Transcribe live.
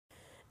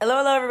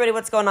Hello, everybody.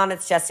 What's going on?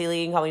 It's Jessie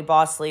Lee. You can call me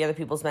Boss Lee or the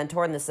People's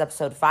Mentor, and this is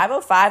episode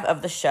 505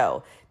 of the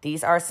show.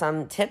 These are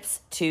some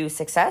tips to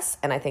success,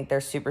 and I think they're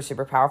super,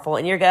 super powerful,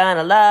 and you're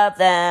gonna love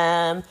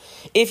them.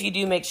 If you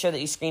do, make sure that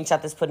you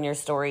screenshot this, put in your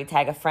story,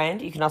 tag a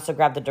friend. You can also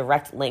grab the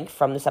direct link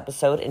from this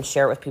episode and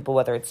share it with people,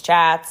 whether it's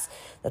chats.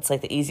 That's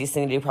like the easiest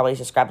thing to do, probably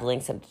just grab the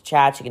link, send it to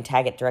chats. You can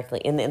tag it directly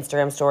in the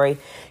Instagram story.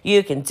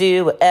 You can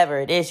do whatever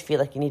it is you feel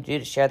like you need to do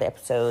to share the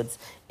episode's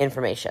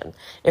information.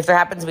 If there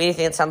happens to be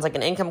anything that sounds like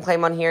an income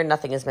claim on here,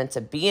 nothing is meant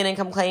to be an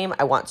income claim.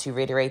 I want to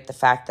reiterate the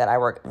fact that I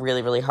work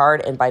really, really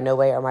hard, and by no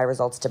way are my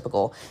results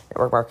typical.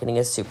 Network marketing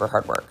is super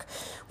hard work.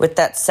 With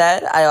that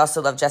said, I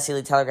also love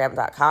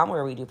JessieLeeTelegram.com,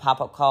 where we do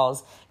pop-up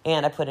calls,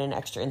 and I put in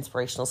extra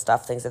inspirational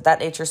stuff, things of that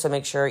nature, so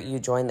make sure you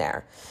join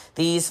there.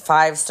 These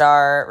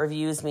 5-star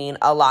reviews mean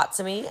a lot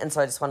to me, and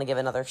so I just want to give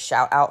another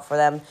shout out for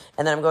them.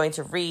 And then I'm going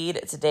to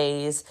read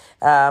today's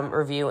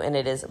review, and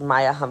it is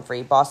Maya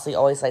Humphrey. Boss Lee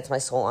always lights my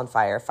soul on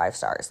fire, 5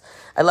 stars.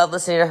 I love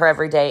listening to her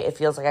every day. It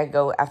feels like I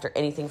go after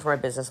anything for my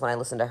business when I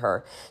listen to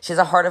her. She has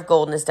a heart of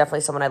gold and is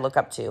definitely someone I look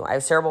up to. I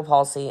have cerebral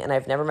palsy, and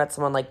I've never met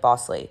someone like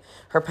Boss Lee.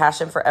 Her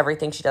passion for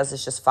everything she does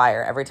is just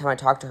fire. Every time I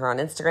talk to her on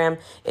Instagram,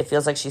 it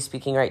feels like she's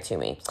speaking right to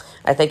me.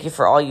 I thank you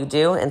for all you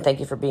do, and thank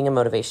you for being a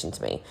motivation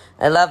to me.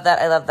 I love that.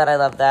 I love that. I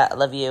love that. I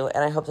love you.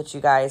 And I hope that you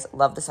guys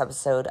love this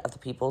episode of the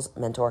People's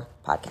Mentor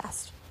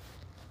Podcast.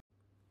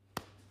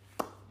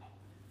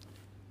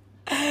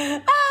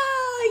 Yay!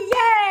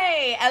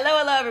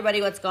 Hello,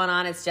 everybody. What's going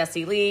on? It's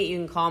Jessie Lee. You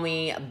can call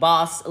me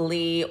Boss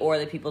Lee or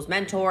the People's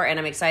Mentor, and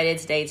I'm excited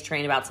today to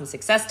train about some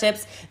success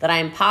tips that I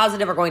am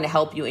positive are going to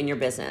help you in your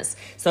business.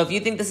 So if you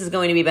think this is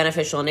going to be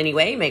beneficial in any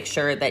way, make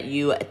sure that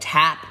you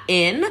tap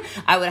in.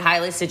 I would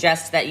highly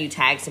suggest that you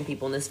tag some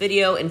people in this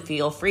video, and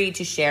feel free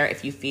to share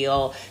if you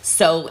feel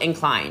so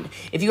inclined.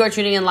 If you are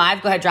tuning in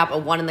live, go ahead, drop a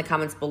 1 in the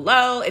comments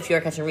below. If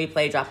you're catching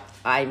replay, drop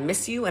I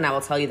miss you, and I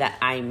will tell you that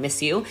I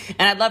miss you.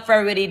 And I'd love for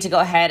everybody to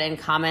go ahead and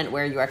comment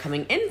where you are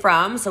coming in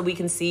from so we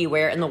can see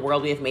where in the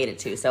world we have made it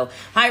to. So,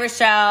 hi,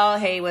 Rochelle.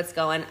 Hey, what's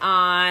going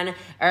on?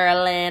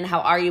 Erlyn,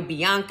 how are you?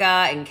 Bianca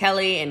and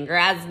Kelly and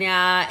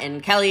Graznia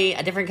and Kelly,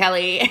 a different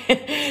Kelly,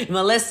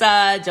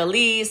 Melissa,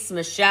 Jaleese,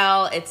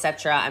 Michelle,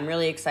 etc. I'm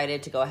really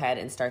excited to go ahead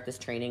and start this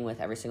training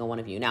with every single one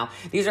of you. Now,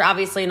 these are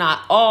obviously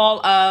not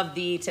all of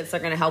the tips that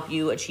are going to help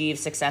you achieve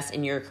success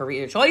in your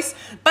career choice,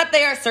 but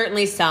they are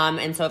certainly some.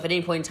 And so if at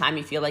any point in time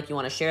you feel like you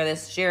want to share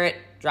this, share it.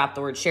 Drop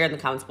the word share in the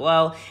comments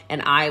below,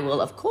 and I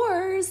will, of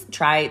course,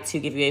 try to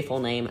give you a full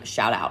name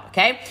shout out,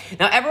 okay?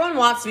 Now, everyone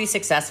wants to be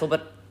successful,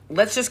 but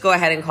let's just go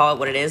ahead and call it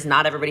what it is.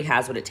 Not everybody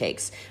has what it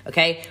takes,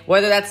 okay?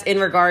 Whether that's in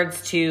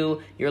regards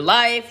to your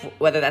life,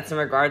 whether that's in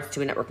regards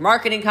to a network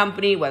marketing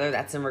company, whether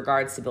that's in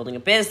regards to building a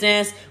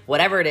business,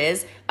 whatever it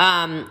is,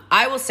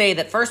 I will say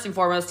that first and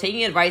foremost,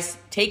 taking advice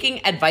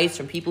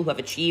from people who have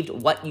achieved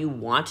what you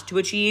want to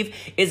achieve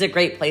is a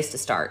great place to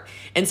start.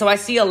 And so I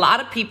see a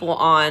lot of people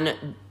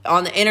on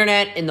the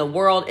internet, in the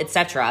world,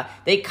 etc.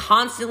 They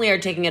constantly are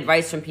taking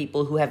advice from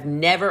people who have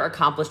never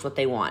accomplished what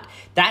they want.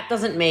 That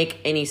doesn't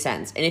make any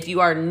sense. And if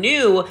you are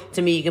new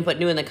to me, you can put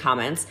new in the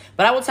comments.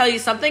 But I will tell you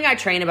something I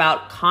train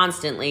about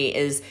constantly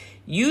is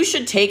you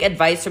should take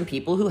advice from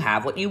people who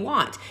have what you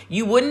want.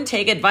 You wouldn't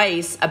take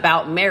advice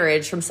about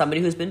marriage from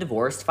somebody who's been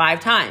divorced 5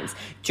 times,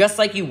 just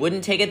like you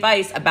wouldn't take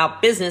advice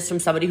about business from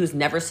somebody who's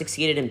never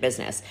succeeded in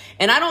business.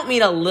 And I don't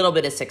mean a little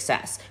bit of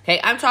success,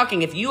 okay? I'm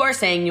talking if you are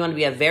saying you want to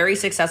be a very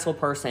successful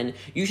person,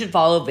 you should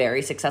follow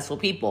very successful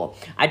people.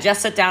 I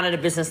just sat down at a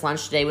business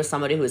lunch today with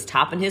somebody who is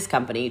top in his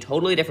company,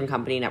 totally different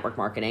company, network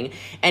marketing,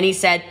 and he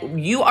said,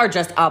 you are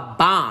just a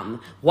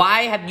bomb.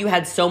 Why have you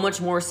had so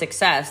much more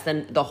success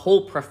than the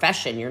whole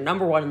profession? You're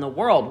number 1 in the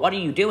world. What are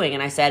you doing?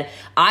 And I said,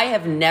 I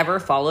have never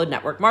followed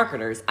network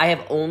marketers. I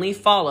have only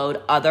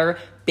followed other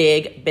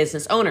big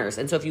business owners.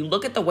 And so if you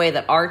look at the way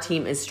that our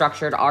team is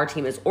structured, our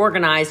team is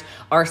organized,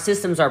 our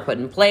systems are put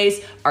in place,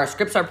 our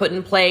scripts are put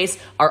in place,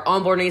 our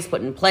onboarding is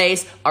put in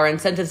place, our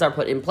incentives are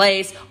put in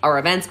place, our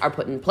events are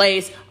put in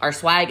place, our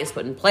swag is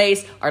put in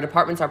place, our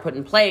departments are put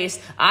in place,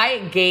 I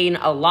gain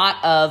a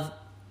lot of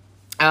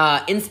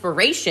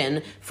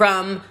inspiration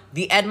from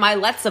the Ed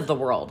Miletts of the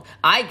world.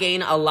 I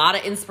gain a lot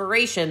of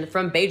inspiration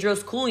from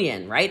Bedros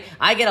Keuilian, right?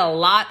 I get a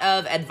lot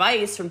of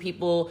advice from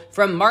people,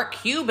 from Mark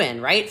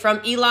Cuban, right? From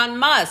Elon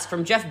Musk,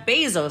 from Jeff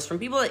Bezos, from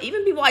people that,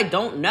 even people I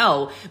don't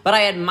know, but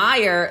I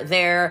admire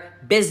their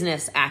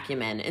business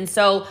acumen. And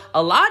so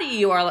a lot of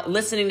you are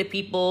listening to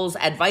people's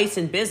advice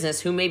in business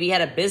who maybe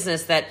had a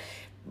business that,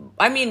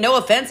 I mean, no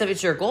offense if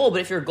it's your goal, but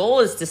if your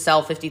goal is to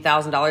sell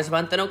 $50,000 a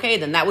month, then okay,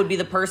 then that would be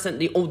the person,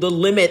 the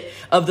limit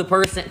of the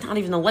person, not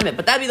even the limit,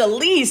 but that'd be the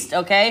least,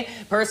 okay,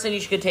 person you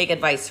should take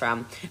advice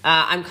from.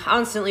 I'm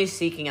constantly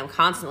seeking, I'm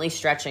constantly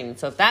stretching.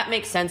 So if that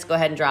makes sense, go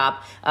ahead and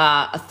drop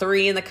a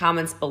 3 in the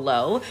comments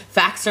below.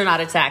 Facts are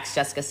not attacks,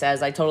 Jessica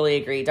says. I totally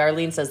agree.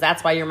 Darlene says,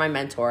 that's why you're my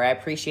mentor. I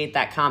appreciate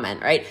that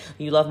comment, right?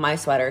 You love my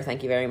sweater.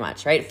 Thank you very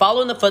much, right?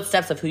 Follow in the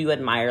footsteps of who you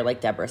admire,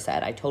 like Deborah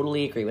said. I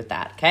totally agree with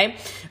that, okay? All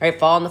right,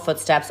 follow in the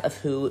footsteps of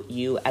who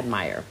you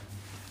admire.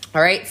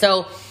 All right,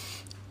 so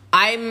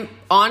I'm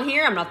on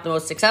here. I'm not the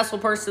most successful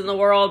person in the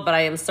world, but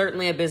I am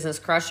certainly a business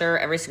crusher.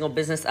 Every single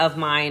business of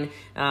mine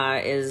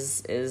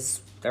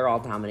is they're all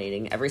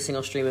dominating. Every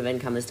single stream of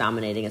income is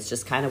dominating. It's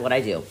just kind of what I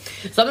do.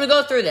 So I'm going to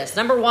go through this.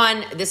 Number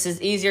one, this is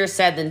easier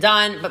said than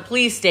done, but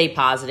please stay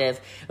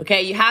positive.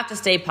 Okay, you have to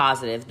stay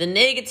positive. The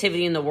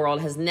negativity in the world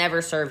has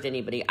never served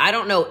anybody. I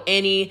don't know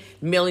any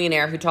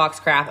millionaire who talks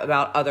crap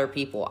about other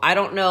people. I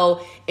don't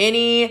know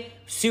any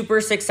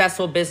super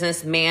successful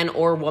businessman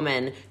or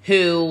woman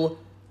who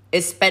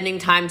is spending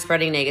time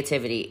spreading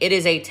negativity. It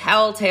is a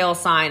telltale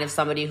sign of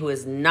somebody who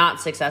is not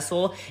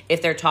successful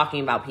if they're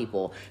talking about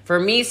people. For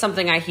me,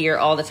 something I hear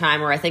all the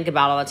time or I think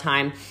about all the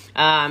time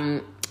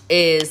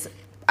is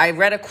I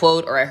read a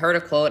quote or I heard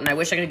a quote, and I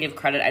wish I could give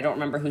credit. I don't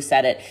remember who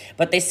said it,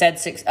 but they said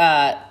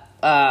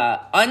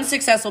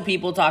unsuccessful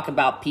people talk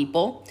about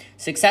people.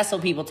 Successful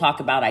people talk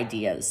about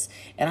ideas.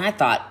 And I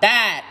thought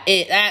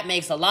that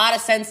makes a lot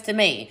of sense to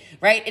me,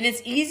 right? And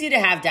it's easy to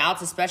have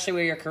doubts, especially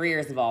where your career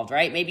is involved,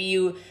 right? Maybe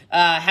you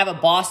have a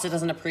boss that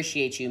doesn't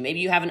appreciate you. Maybe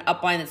you have an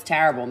upline that's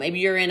terrible. Maybe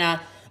you're in a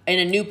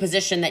new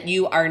position that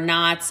you are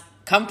not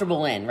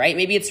comfortable in, right?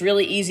 Maybe it's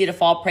really easy to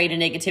fall prey to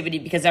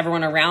negativity because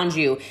everyone around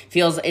you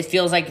feels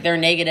like they're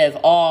negative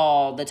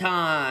all the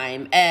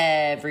time,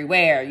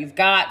 everywhere. You've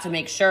got to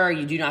make sure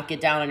you do not get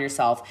down on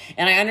yourself.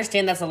 And I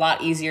understand that's a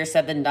lot easier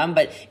said than done,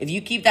 but if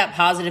you keep that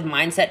positive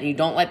mindset and you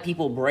don't let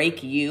people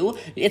break you,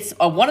 it's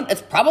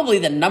probably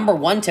the number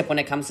one tip when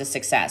it comes to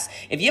success.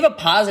 If you have a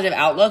positive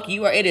outlook,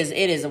 it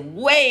is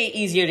way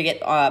easier to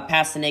get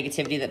past the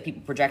negativity that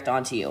people project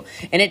onto you.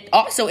 And it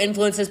also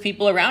influences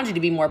people around you to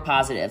be more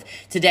positive.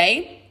 Today,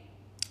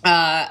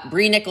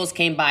 Bree Nichols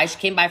came by. She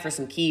came by for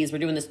some keys. We're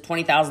doing this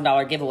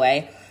 $20,000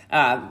 giveaway.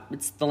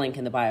 It's the link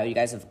in the bio. You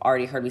guys have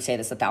already heard me say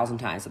this 1,000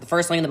 times. So the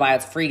first link in the bio,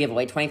 it's a free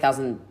giveaway,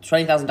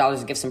 $20,000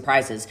 of gifts and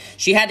prizes.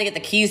 She had to get the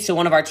keys to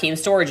one of our team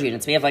storage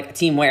units. We have like a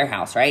team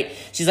warehouse, right?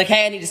 She's like,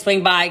 hey, I need to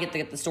swing by,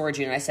 get the storage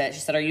unit. She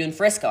said, are you in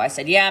Frisco? I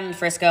said, yeah, I'm in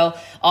Frisco.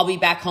 I'll be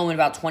back home in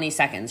about 20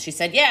 seconds. She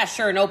said, yeah,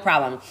 sure, no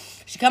problem.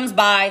 She comes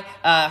by,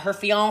 her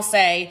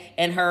fiance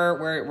and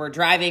her, we're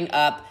driving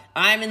up.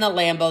 I'm in the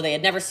Lambo. They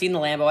had never seen the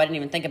Lambo. I didn't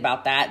even think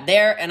about that.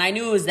 And I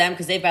knew it was them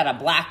because they've got a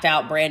blacked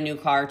out brand new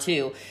car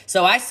too.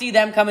 So I see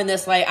them coming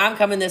this way. I'm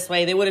coming this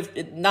way. They would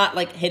have not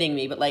like hitting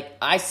me, but like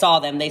I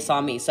saw them. They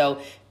saw me. So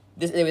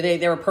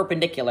they were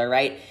perpendicular,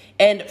 right?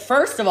 And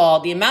first of all,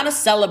 the amount of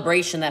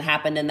celebration that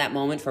happened in that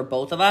moment for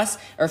both of us,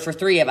 or for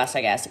three of us,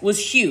 I guess,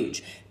 was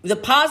huge. The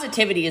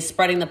positivity is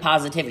spreading the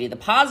positivity. The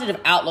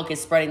positive outlook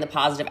is spreading the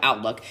positive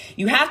outlook.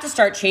 You have to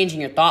start changing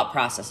your thought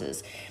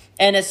processes.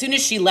 And as soon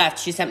as she left,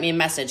 she sent me a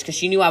message because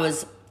she knew I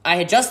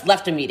had just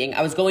left a meeting.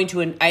 I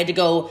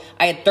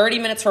had 30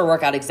 minutes for a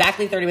workout,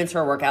 exactly 30 minutes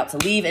for a workout to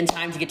leave in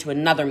time to get to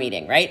another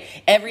meeting, right?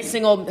 Every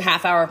single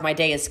half hour of my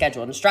day is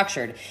scheduled and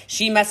structured.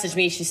 She messaged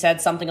me. She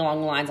said something along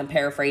the lines, I'm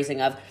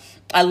paraphrasing, of,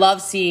 I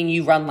love seeing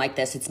you run like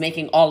this. It's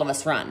making all of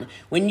us run.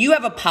 When you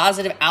have a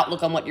positive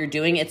outlook on what you're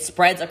doing, it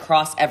spreads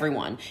across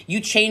everyone. You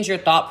change your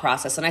thought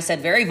process. And I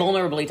said very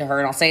vulnerably to her,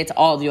 and I'll say it to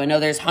all of you. I know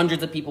there's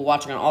hundreds of people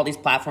watching on all these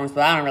platforms,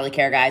 but I don't really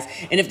care, guys.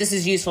 And if this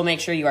is useful, make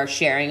sure you are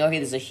sharing. Okay,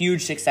 this is a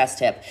huge success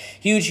tip.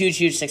 Huge, huge,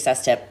 huge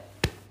success tip.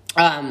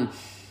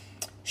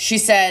 She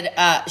said,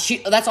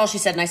 that's all she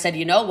said. And I said,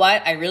 you know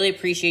what? I really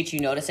appreciate you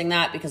noticing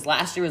that because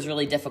last year was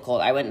really difficult.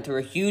 I went through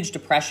a huge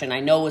depression. I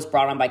know it was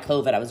brought on by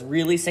COVID. I was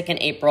really sick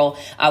in April.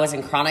 I was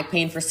in chronic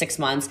pain for 6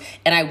 months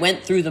and I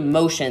went through the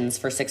motions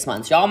for 6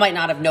 months. Y'all might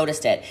not have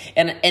noticed it.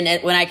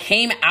 And when I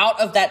came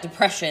out of that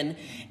depression,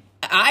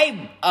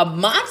 I'm a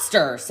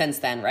monster since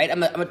then, right?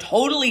 I'm a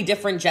totally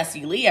different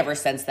Jessie Lee ever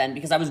since then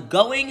because I was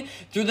going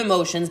through the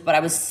motions, but I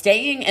was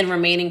staying and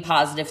remaining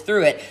positive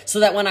through it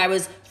so that when I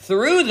was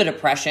through the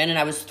depression and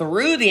I was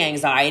through the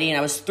anxiety and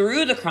I was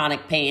through the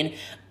chronic pain,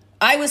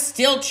 I was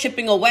still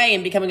chipping away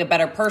and becoming a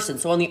better person.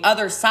 So on the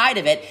other side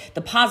of it,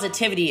 the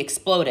positivity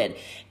exploded.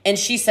 And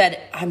she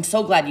said, I'm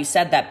so glad you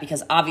said that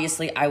because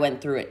obviously I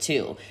went through it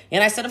too.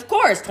 And I said, of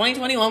course,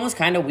 2021 was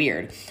kind of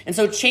weird. And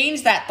so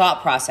change that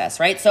thought process,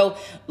 right? So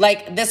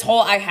like this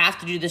whole I have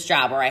to do this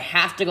job or I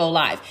have to go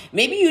live.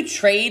 Maybe you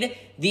trade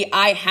the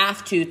I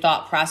have to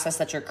thought process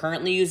that you're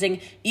currently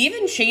using.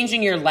 Even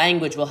changing your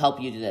language will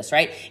help you do this,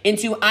 right?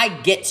 Into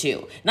I get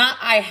to, not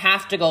I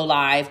have to go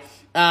live.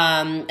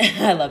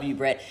 I love you,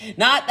 Britt.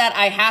 Not that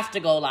I have to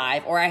go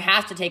live or I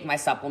have to take my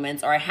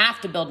supplements or I have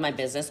to build my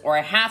business or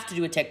I have to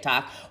do a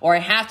TikTok or I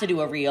have to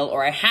do a reel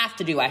or I have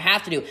to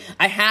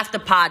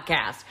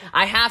podcast.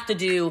 I have to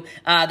do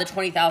the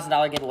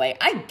 $20,000 giveaway.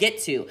 I get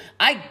to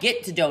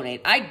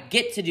donate. I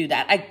get to do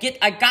that.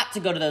 I got to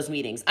go to those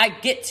meetings. I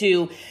get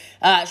to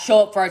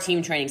show up for our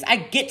team trainings. I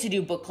get to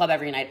do book club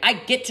every night. I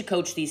get to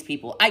coach these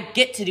people. I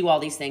get to do all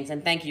these things.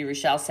 And thank you,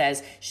 Rochelle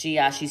says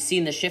she's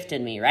seen the shift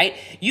in me, right?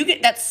 You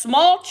get that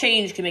small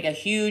change can make a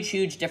huge,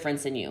 huge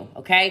difference in you,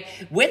 okay?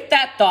 With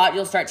that thought,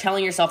 you'll start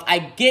telling yourself, I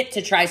get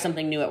to try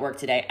something new at work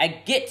today. I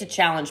get to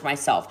challenge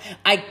myself.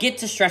 I get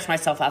to stretch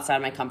myself outside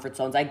of my comfort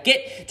zones. I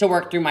get to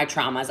work through my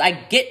traumas. I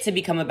get to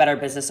become a better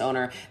business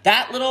owner.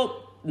 That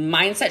little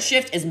mindset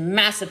shift is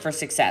massive for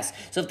success.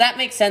 So if that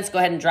makes sense, go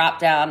ahead and drop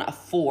down a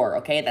 4,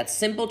 okay? That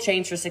simple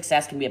change for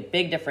success can be a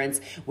big difference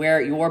where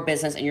your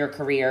business and your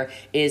career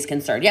is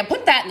concerned. Yeah,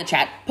 put that in the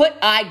chat. Put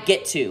I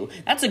get to.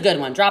 That's a good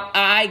one. Drop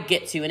I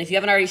get to. And if you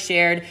haven't already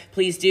shared,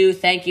 please do.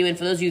 Thank you. And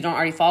for those of you who don't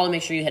already follow,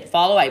 make sure you hit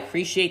follow. I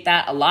appreciate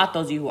that a lot.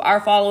 Those of you who are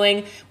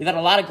following, we've had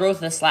a lot of growth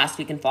this last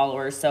week in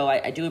followers. So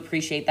I do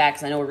appreciate that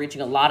because I know we're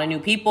reaching a lot of new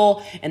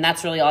people, and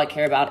that's really all I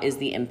care about is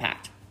the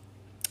impact.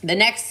 The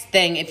next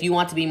thing, if you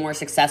want to be more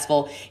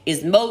successful,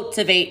 is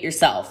motivate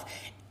yourself.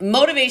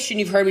 Motivation,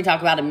 you've heard me talk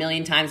about a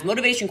million times.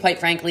 Motivation, quite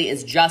frankly,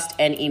 is just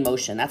an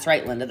emotion. That's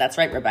right, Linda. That's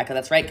right, Rebecca.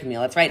 That's right,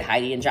 Camille. That's right,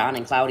 Heidi and John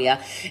and Claudia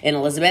and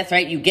Elizabeth,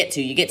 right? You get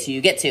to.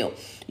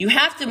 You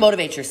have to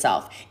motivate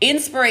yourself.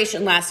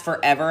 Inspiration lasts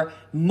forever.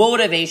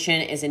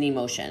 Motivation is an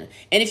emotion.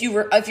 And if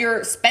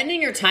you're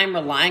spending your time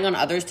relying on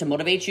others to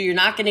motivate you, you're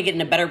not going to get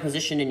in a better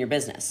position in your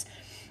business.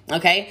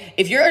 Okay?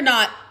 If you're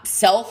not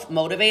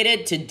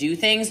self-motivated to do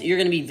things, you're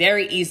going to be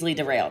very easily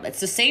derailed. It's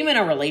the same in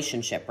a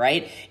relationship,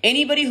 right?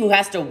 Anybody who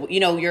has to,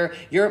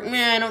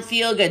 I don't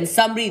feel good, and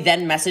somebody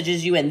then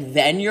messages you and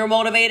then you're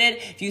motivated.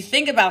 If you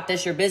think about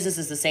this, your business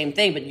is the same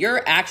thing, but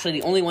you're actually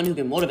the only one who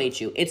can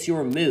motivate you. It's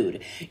your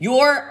mood.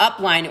 Your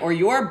upline or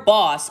your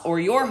boss or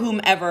your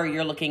whomever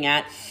you're looking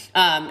at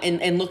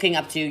and looking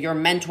up to, your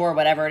mentor,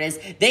 whatever it is,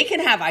 they can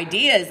have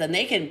ideas and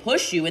they can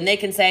push you and they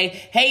can say,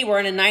 hey, we're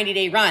in a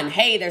 90-day run.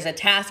 Hey, there's a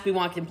task we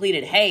want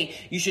completed. Hey,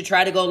 you should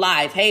try to go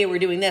live. Hey, we're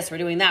doing this, we're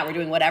doing that, we're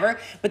doing whatever.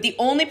 But the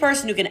only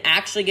person who can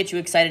actually get you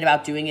excited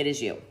about doing it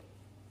is you.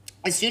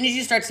 As soon as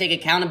you start to take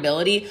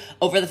accountability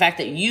over the fact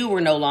that you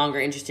were no longer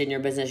interested in your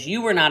business,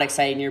 you were not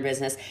excited in your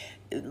business,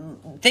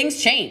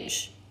 things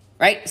change.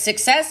 Right?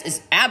 Success is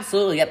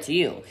absolutely up to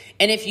you.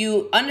 And if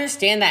you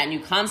understand that and you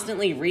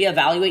constantly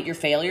reevaluate your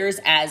failures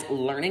as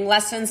learning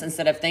lessons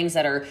instead of things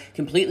that are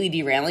completely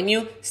derailing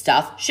you,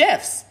 stuff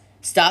shifts.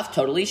 Stuff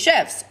totally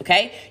shifts,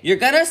 okay? You're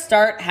going to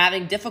start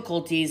having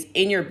difficulties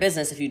in your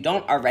business if you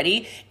don't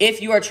already,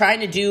 if you are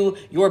trying to do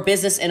your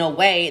business in a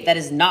way that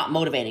is not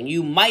motivating.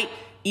 You might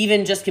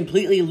even just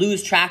completely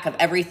lose track of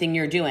everything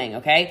you're doing,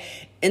 okay?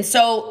 And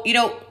so,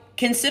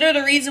 consider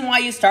the reason why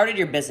you started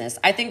your business.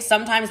 I think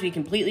sometimes we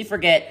completely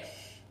forget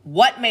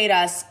what made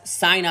us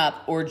sign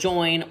up or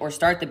join or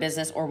start the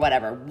business or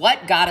whatever.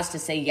 What got us to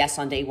say yes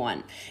on day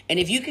one? And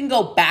if you can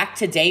go back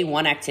to day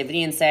one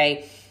activity and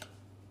say,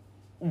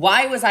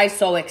 why was I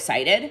so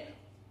excited?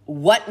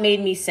 What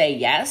made me say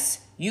yes?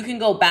 You can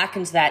go back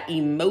into that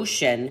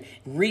emotion,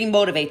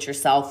 re-motivate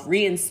yourself,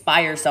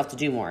 re-inspire yourself to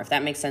do more. If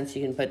that makes sense,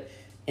 you can put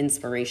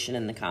inspiration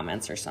in the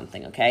comments or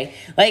something, okay?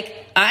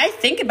 Like, I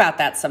think about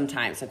that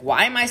sometimes. Like,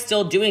 why am I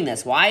still doing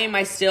this? Why am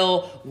I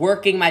still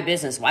working my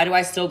business? Why do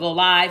I still go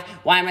live?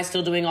 Why am I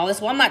still doing all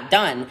this? Well, I'm not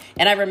done.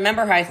 And I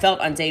remember how I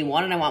felt on day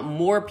one, and I want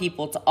more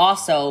people to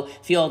also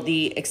feel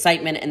the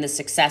excitement and the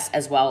success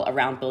as well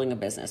around building a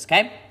business,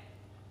 okay?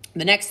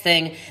 The next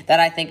thing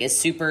that I think is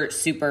super,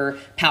 super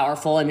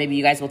powerful, and maybe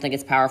you guys will think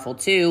it's powerful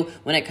too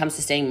when it comes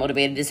to staying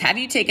motivated, is have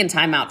you taken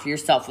time out for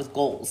yourself with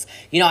goals?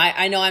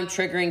 I know I'm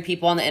triggering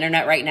people on the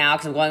internet right now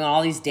because I'm going on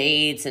all these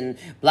dates and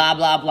blah,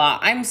 blah, blah.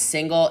 I'm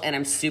single and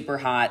I'm super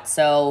hot.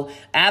 So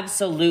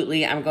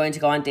absolutely, I'm going to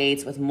go on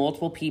dates with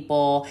multiple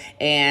people,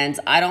 and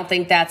I don't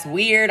think that's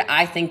weird.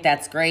 I think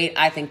that's great.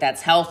 I think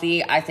that's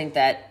healthy. I think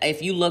that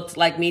if you looked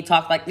like me,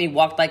 talked like me,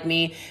 walked like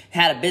me,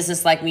 had a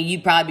business like me,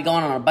 you'd probably be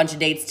going on a bunch of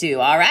dates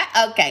too. All right?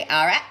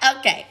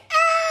 Okay.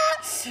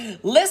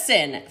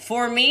 Listen,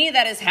 for me,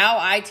 that is how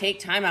I take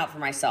time out for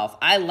myself.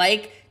 I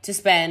like to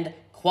spend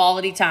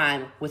quality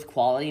time with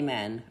quality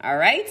men. All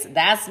right?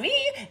 That's me.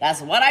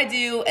 That's what I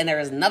do, and there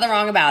is nothing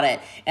wrong about it.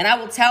 And I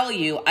will tell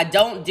you, I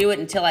don't do it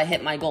until I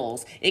hit my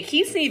goals. It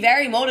keeps me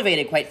very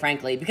motivated, quite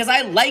frankly, because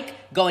I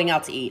like going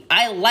out to eat.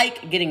 I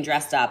like getting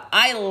dressed up.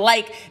 I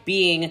like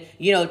being,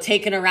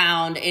 taken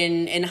around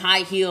in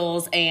high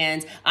heels,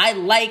 and I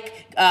like,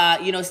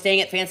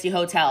 staying at fancy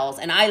hotels,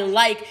 and I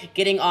like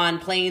getting on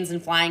planes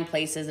and flying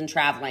places and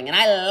traveling, and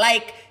I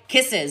like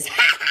kisses.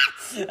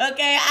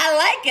 Okay, I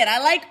like it.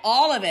 I like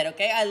all of it,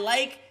 okay? I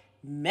like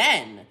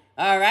men,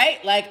 all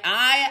right? Like,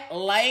 I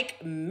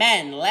like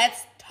men.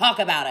 Let's talk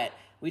about it.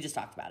 We just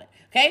talked about it,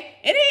 okay?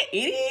 It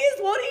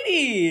is what it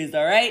is,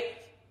 all right?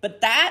 But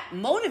that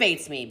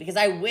motivates me because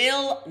I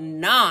will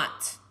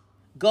not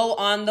go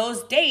on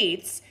those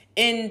dates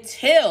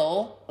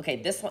until, okay,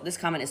 this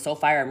comment is so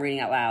fire, I'm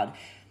reading out loud.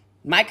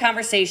 My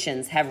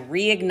conversations have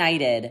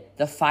reignited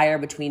the fire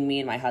between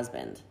me and my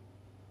husband.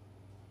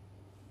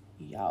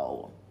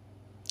 Yo.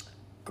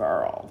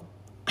 Girl,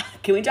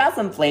 can we drop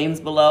some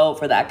flames below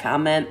for that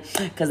comment?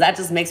 Because that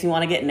just makes me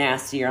want to get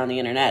nastier on the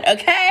internet.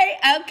 Okay.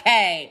 I'm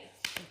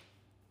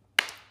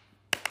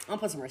going to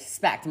put some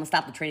respect. I'm going to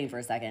stop the trading for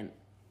a second.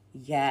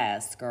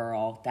 Yes,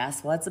 girl,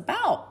 that's what it's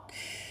about.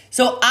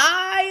 So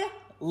I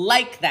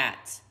like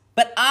that.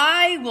 But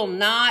I will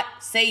not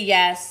say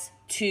yes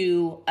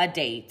to a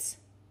date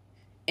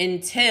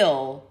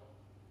until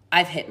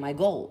I've hit my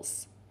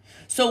goals.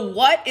 So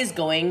what is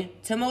going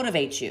to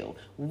motivate you?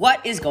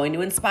 What is going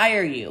to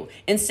inspire you?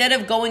 Instead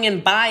of going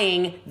and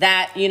buying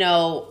that,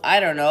 I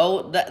don't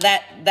know,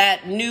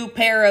 that new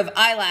pair of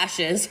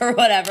eyelashes or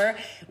whatever,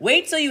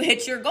 wait till you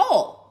hit your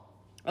goal.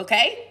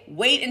 Okay?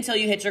 Wait until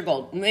you hit your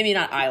goal. Maybe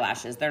not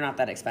eyelashes. They're not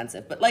that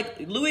expensive. But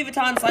like Louis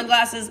Vuitton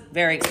sunglasses,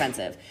 very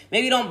expensive.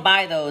 Maybe don't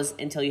buy those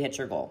until you hit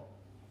your goal.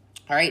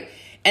 All right?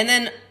 And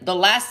then the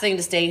last thing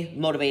to stay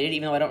motivated,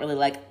 even though I don't really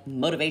like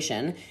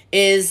motivation,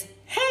 is,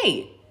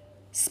 hey,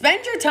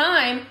 spend your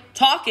time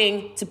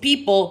talking to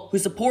people who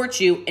support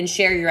you and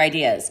share your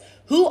ideas.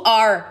 Who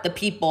are the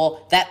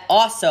people that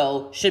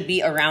also should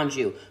be around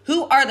you?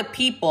 Who are the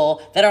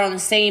people that are on the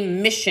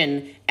same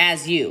mission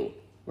as you,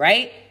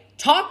 right?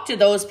 Talk to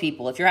those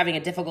people if you're having a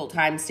difficult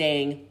time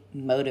staying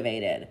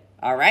motivated,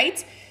 all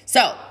right?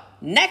 So,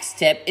 next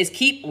tip is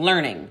keep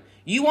learning.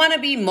 You want to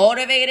be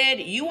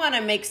motivated? You want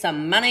to make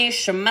some money,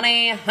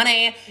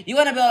 honey? You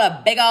want to build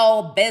a big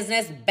old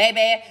business,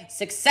 baby?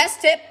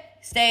 Success tip: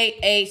 stay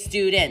a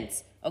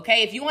student.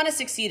 Okay, if you want to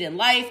succeed in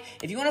life,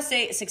 if you want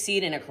to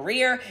succeed in a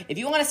career, if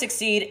you want to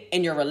succeed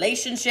in your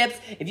relationships,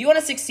 if you want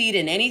to succeed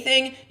in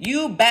anything,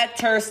 you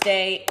better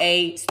stay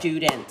a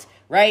student,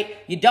 right?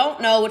 You don't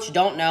know what you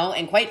don't know,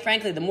 and quite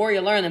frankly, the more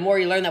you learn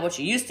that what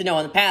you used to know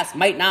in the past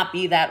might not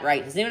be that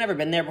right. Has anyone ever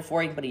been there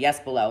before? You can put a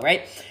yes below,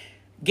 right?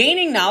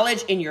 Gaining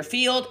knowledge in your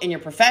field, in your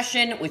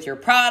profession, with your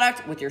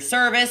product, with your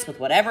service,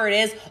 with whatever it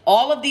is,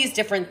 all of these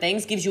different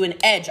things gives you an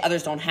edge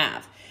others don't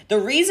have. The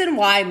reason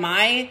why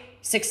my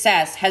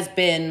success has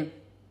been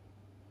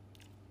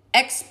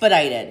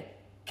expedited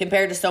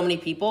compared to so many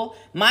people,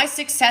 my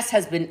success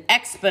has been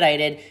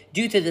expedited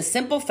due to the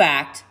simple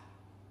fact,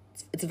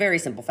 it's a very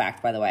simple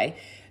fact, by the way,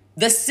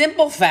 the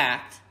simple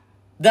fact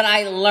that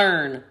I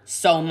learn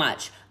so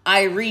much.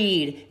 I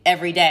read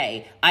every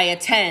day. I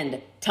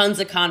attend tons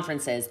of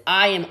conferences.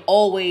 I am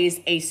always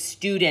a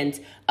student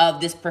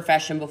of this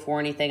profession before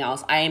anything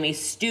else. I am a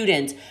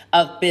student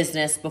of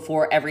business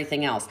before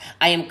everything else.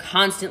 I am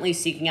constantly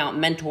seeking out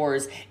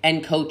mentors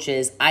and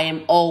coaches. I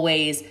am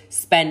always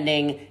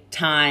spending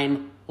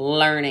time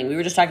learning. We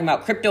were just talking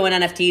about crypto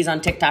and NFTs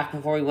on TikTok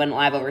before we went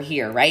live over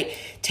here, right?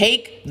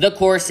 Take the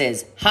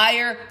courses,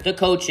 hire the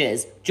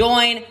coaches,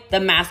 join the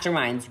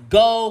masterminds,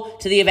 go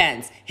to the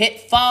events,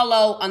 hit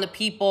follow on the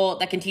people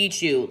that can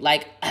teach you,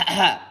 like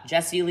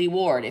Jessie Lee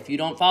Ward. If you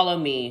don't follow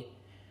me,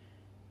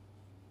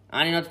 I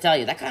don't even know what to tell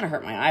you. That kind of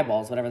hurt my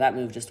eyeballs, whatever that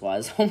move just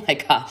was. Oh my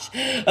gosh.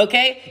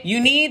 Okay? You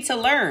need to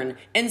learn.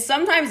 And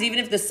sometimes even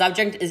if the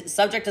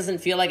subject doesn't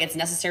feel like it's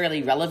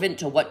necessarily relevant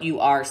to what you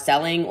are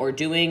selling or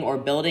doing or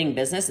building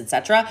business,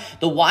 etc.,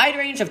 the wide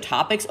range of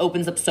topics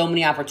opens up so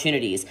many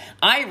opportunities.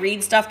 I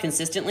read stuff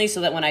consistently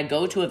so that when I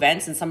go to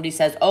events and somebody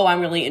says, "Oh, I'm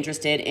really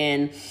interested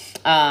in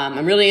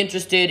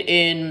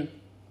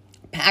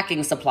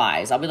packing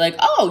supplies," I'll be like,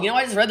 "Oh,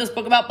 I just read this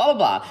book about blah,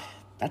 blah, blah."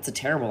 That's a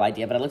terrible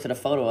idea, but I looked at a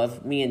photo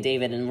of me and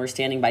David and we're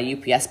standing by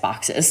UPS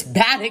boxes.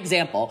 Bad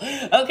example,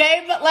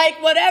 okay? But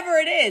like whatever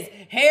it is,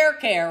 hair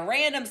care,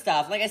 random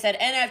stuff, like I said,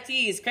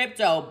 NFTs,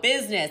 crypto,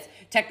 business,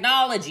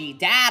 technology,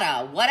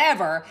 data,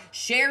 whatever,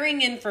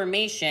 sharing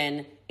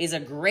information is a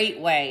great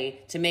way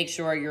to make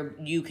sure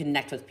you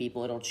connect with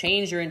people. It'll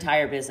change your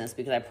entire business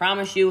because I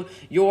promise you,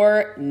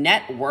 your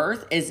net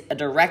worth is a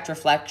direct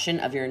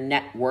reflection of your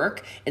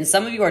network. And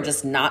some of you are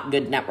just not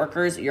good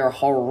networkers. You're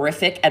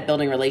horrific at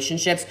building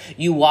relationships.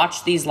 You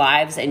watch these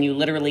lives and you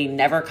literally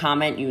never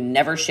comment, you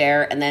never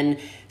share, and then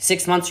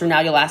 6 months from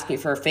now, you'll ask me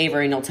for a favor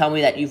and you'll tell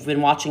me that you've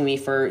been watching me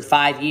for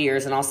 5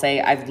 years, and I'll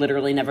say, I've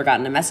literally never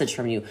gotten a message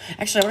from you.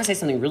 Actually, I want to say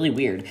something really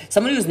weird.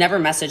 Somebody who's never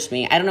messaged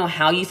me, I don't know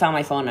how you found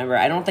my phone number.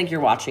 I don't think you're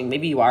watching.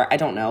 Maybe you are. I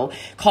don't know.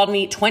 Called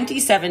me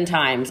 27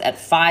 times at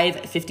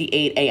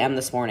 5:58 a.m.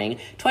 this morning.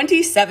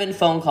 27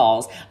 phone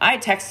calls. I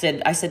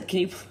texted, I said,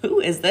 who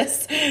is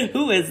this?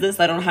 Who is this?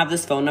 I don't have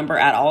this phone number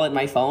at all in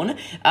my phone.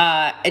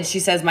 And she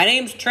says, "My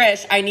name's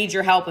Trish. I need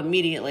your help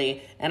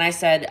immediately." And I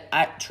said,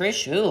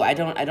 "Trish, who? I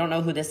don't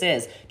know who this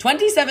is."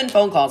 27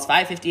 phone calls,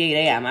 5:58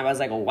 a.m. I was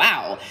like,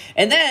 wow.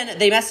 And then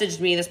they messaged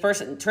me, this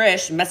person,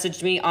 Trish,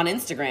 messaged me on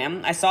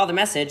Instagram. I saw the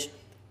message.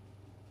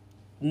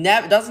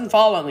 Doesn't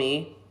follow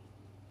me.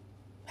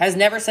 Has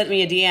never sent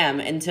me a DM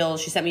until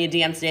she sent me a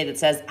DM today that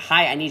says,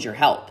 "Hi, I need your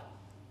help."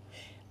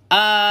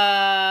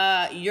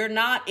 You're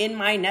not in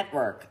my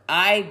network.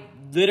 I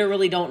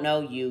literally don't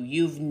know you.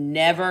 You've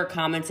never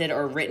commented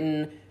or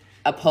written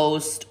a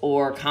post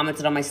or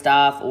commented on my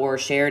stuff or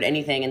shared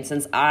anything. And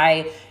since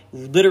I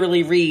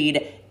literally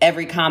read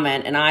every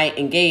comment and I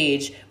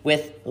engage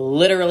with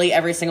literally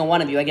every single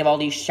one of you, I give all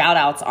these shout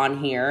outs on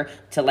here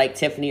to like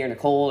Tiffany or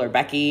Nicole or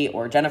Becky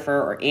or Jennifer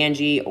or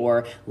Angie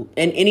or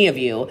any of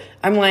you.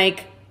 I'm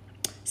like,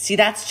 see,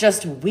 that's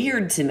just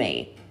weird to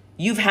me.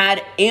 You've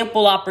had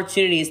ample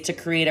opportunities to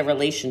create a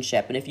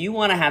relationship. And if you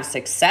want to have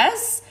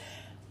success,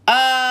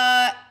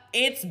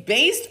 it's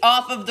based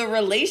off of the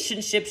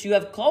relationships you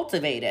have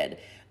cultivated.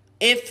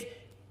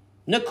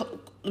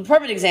 The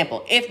perfect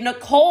example, if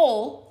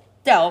Nicole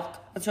Delk,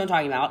 that's what I'm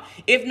talking about,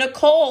 if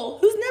Nicole,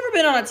 who's never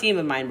been on a team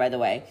of mine, by the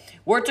way,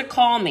 were to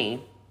call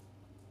me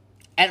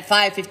at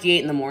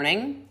 5:58 in the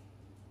morning,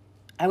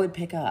 I would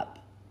pick up.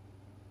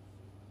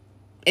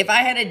 If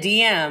I had a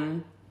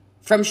DM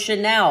from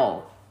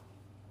Chanel,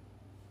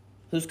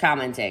 who's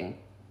commenting,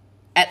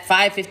 at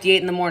 5:58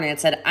 in the morning and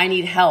said, I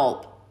need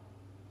help,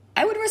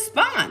 I would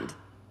respond.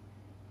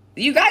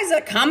 You guys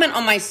that comment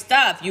on my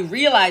stuff, you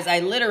realize I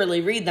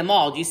literally read them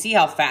all. Do you see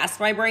how fast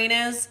my brain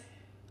is?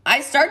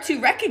 I start to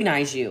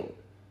recognize you.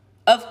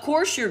 Of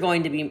course you're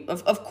going to be,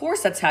 of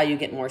course that's how you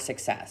get more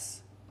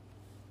success.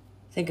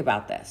 Think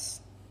about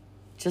this.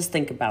 Just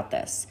think about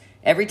this.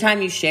 Every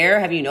time you share,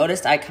 have you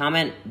noticed I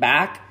comment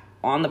back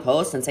on the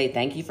post and say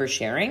thank you for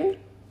sharing?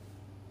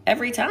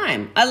 Every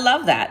time. I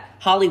love that.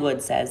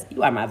 Hollywood says,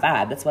 you are my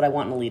vibe. That's what I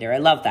want in a leader. I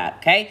love that,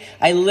 okay?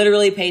 I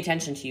literally pay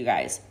attention to you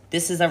guys.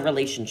 This is a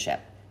relationship,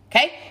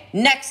 okay?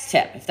 Next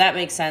tip, if that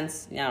makes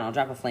sense. I don't know,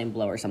 drop a flame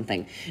blow or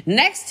something.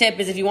 Next tip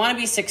is if you want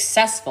to be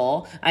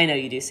successful, I know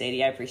you do,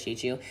 Sadie, I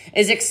appreciate you,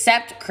 is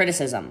accept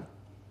criticism.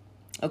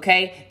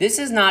 Okay, this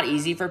is not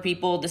easy for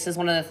people. This is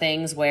one of the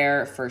things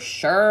where for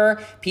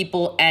sure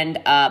people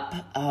end up,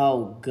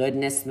 oh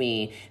goodness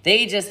me,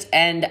 they just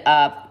end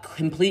up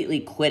completely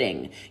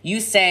quitting. You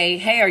say,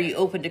 hey, are you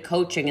open to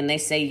coaching? And they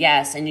say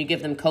yes, and you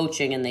give them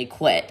coaching and they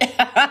quit.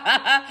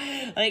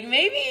 Like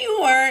maybe you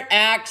weren't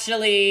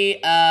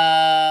actually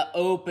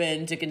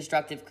open to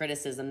constructive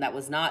criticism. That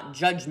was not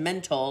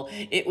judgmental.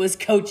 It was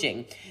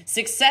coaching.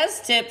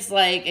 Success tips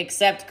like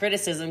accept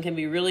criticism can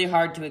be really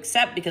hard to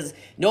accept because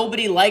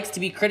nobody likes to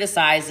be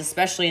criticized,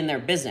 especially in their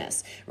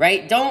business,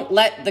 right? Don't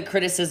let the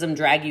criticism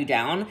drag you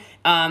down.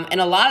 And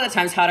a lot of the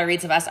times how to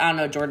read so fast, I don't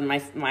know, Jordan,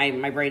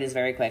 my brain is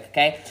very quick,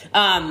 okay?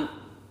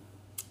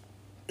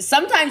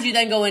 Sometimes you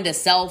then go into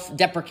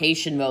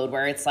self-deprecation mode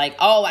where it's like,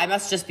 oh, I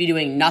must just be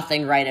doing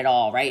nothing right at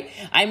all, right?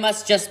 I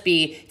must just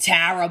be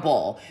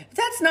terrible.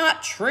 That's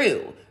not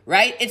true,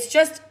 right? It's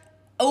just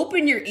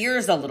open your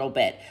ears a little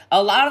bit.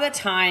 A lot of the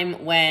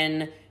time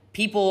when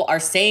people are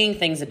saying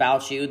things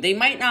about you, they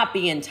might not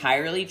be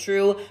entirely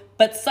true,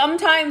 but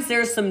sometimes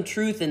there's some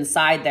truth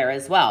inside there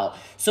as well.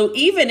 So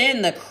even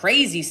in the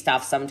crazy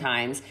stuff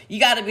sometimes, you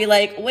got to be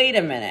like, wait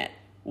a minute.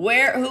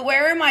 Where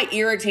am I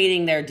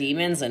irritating their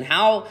demons and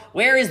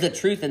where is the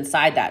truth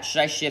inside that?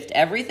 Should I shift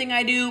everything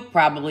I do?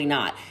 Probably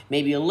not.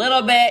 Maybe a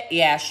little bit.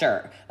 Yeah,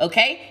 sure.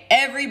 Okay.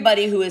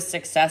 Everybody who is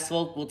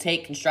successful will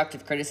take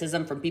constructive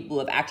criticism from people who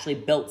have actually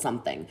built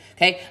something.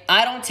 Okay.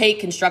 I don't take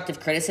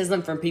constructive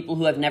criticism from people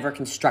who have never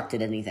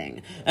constructed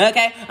anything.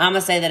 Okay. I'm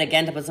going to say that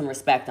again to put some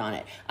respect on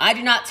it. I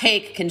do not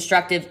take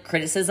constructive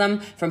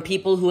criticism from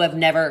people who have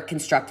never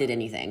constructed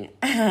anything.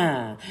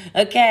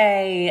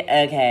 Okay.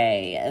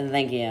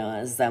 Thank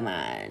you so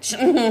much.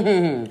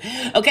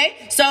 Okay,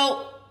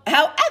 so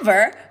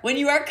however, when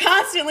you are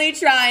constantly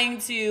trying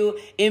to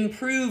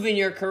improve in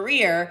your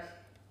career,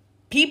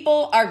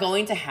 people are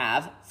going to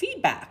have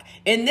feedback,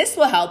 and this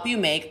will help you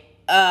make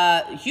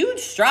huge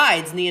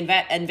strides in the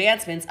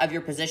advancements of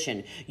your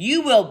position.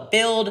 You will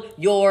build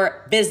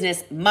your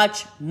business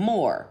much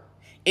more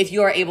if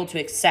you are able to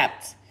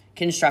accept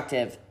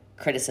constructive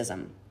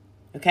criticism.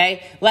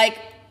 Okay, like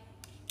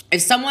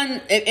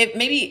if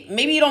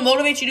maybe it'll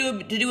motivate you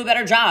to do a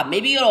better job.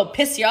 Maybe it'll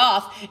piss you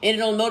off and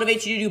it'll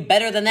motivate you to do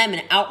better than them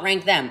and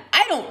outrank them.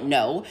 I don't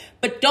know,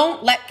 but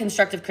don't let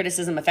constructive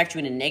criticism affect you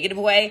in a negative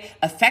way.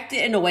 Affect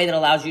it in a way that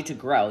allows you to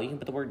grow. You can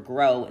put the word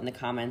grow in the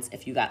comments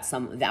if you got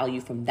some value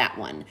from that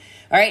one.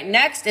 All right,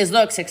 next is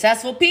look,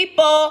 successful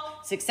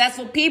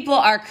people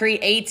are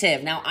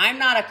creative. Now, I'm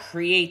not a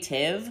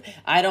creative.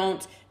 I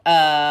don't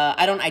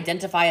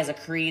identify as a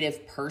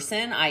creative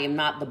person. I am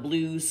not the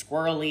blue,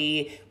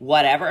 squirrely,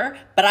 whatever.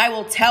 But I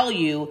will tell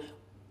you,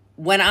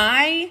 when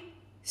I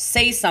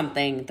say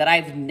something that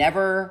I've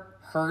never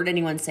heard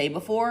anyone say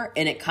before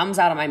and it comes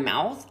out of my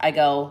mouth, I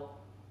go,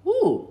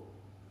 ooh,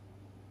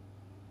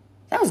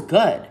 that was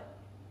good.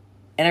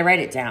 And I write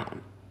it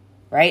down.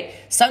 Right?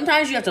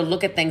 Sometimes you have to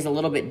look at things a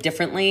little bit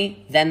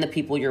differently than the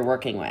people you're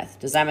working with.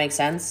 Does that make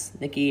sense?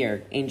 Nikki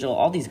or Angel,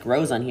 all these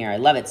grows on here. I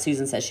love it.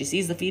 Susan says she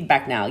sees the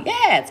feedback now.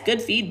 Yeah, it's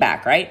good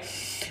feedback, right?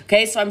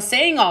 Okay, so I'm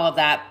saying all of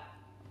that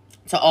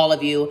to all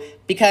of you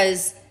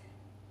because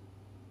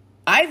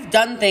I've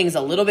done things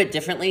a little bit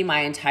differently my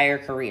entire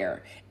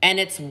career. And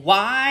it's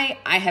why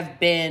I have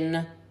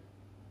been,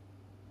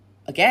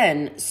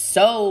 again,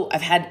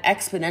 I've had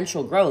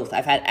exponential growth.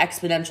 I've had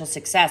exponential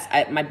success.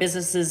 My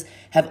businesses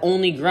have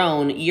only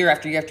grown year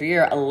after year after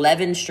year,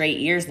 11 straight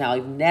years now.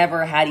 I've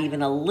never had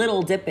even a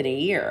little dip in a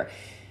year.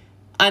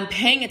 I'm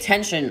paying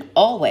attention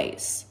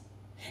always.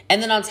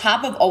 And then on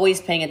top of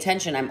always paying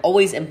attention, I'm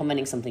always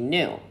implementing something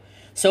new.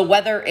 So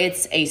whether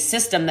it's a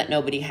system that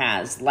nobody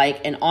has,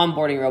 like an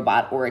onboarding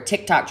robot or a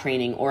TikTok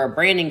training or a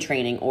branding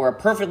training or a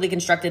perfectly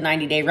constructed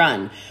 90-day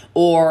run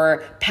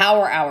or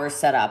power hours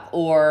setup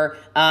or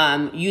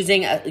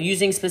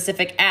using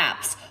specific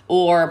apps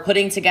or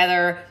putting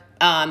together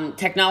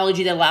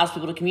technology that allows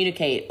people to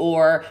communicate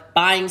or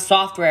buying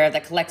software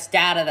that collects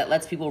data that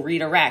lets people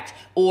redirect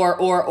or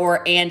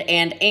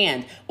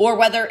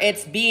whether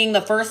it's being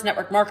the first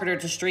network marketer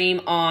to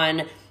stream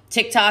on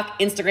TikTok,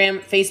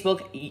 Instagram,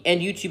 Facebook, and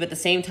YouTube at the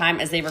same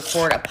time as they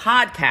record a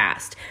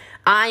podcast.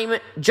 I'm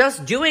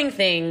just doing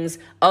things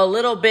a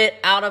little bit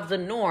out of the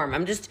norm.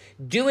 I'm just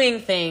doing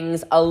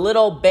things a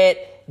little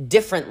bit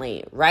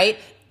differently, right?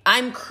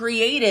 I'm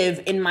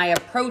creative in my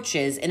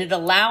approaches, and it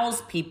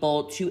allows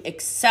people to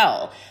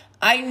excel.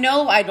 I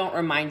know I don't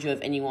remind you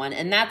of anyone,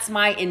 and that's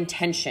my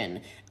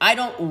intention. I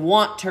don't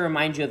want to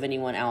remind you of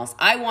anyone else.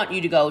 I want you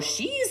to go,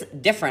 she's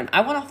different.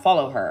 I want to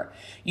follow her.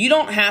 You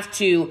don't have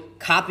to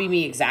copy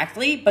me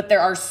exactly, but there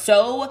are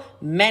so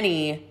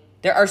many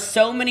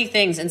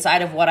things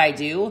inside of what I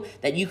do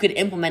that you could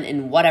implement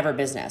in whatever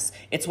business.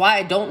 It's why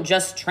I don't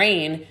just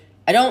train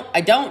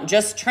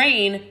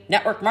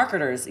network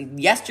marketers.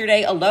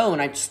 Yesterday alone,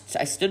 I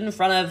stood in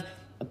front of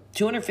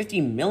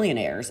 250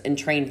 millionaires and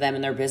trained them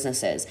in their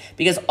businesses,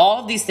 because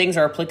all of these things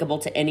are applicable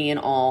to any and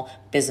all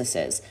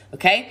businesses.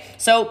 Okay.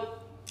 So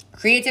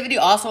creativity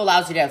also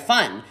allows you to have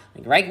fun.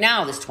 Like right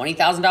now, this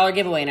 $20,000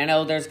 giveaway, and I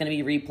know there's going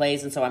to be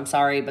replays, and so I'm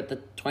sorry, but the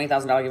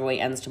 $20,000 giveaway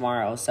ends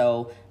tomorrow.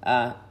 So,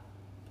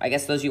 I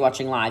guess those of you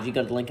watching live, you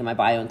go to the link in my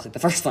bio and click the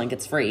first link.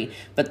 It's free.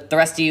 But the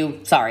rest of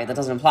you, sorry, that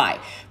doesn't apply.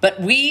 But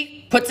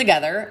we put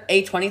together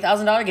a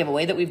 $20,000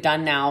 giveaway that we've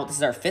done now. This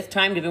is our 5th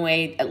time giving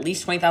away at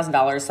least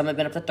 $20,000. Some have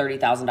been up to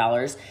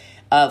 $30,000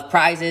 of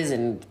prizes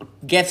and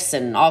gifts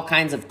and all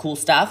kinds of cool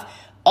stuff.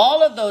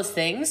 All of those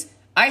things,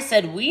 I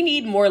said we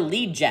need more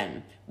lead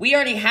gen. We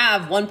already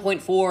have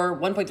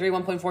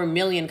 1.4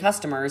 million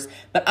customers,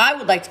 but I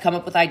would like to come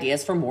up with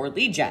ideas for more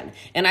lead gen.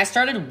 And I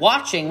started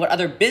watching what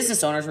other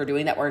business owners were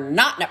doing that were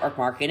not network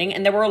marketing,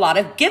 and there were a lot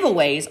of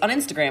giveaways on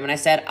Instagram. And I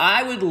said,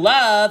 I would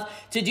love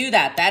to do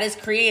that. That is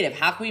creative.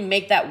 How can we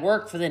make that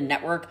work for the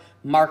network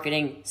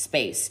marketing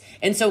space?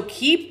 And so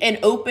keep an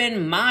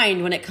open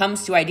mind when it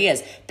comes to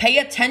ideas. Pay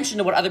attention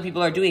to what other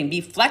people are doing. Be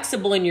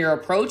flexible in your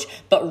approach,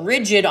 but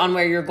rigid on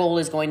where your goal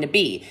is going to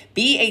be.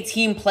 Be a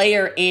team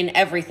player in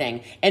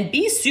everything, and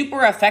be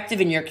super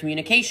effective in your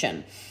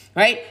communication.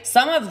 Right?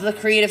 Some of the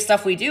creative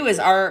stuff we do is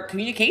our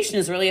communication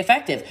is really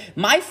effective.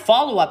 My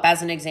follow-up,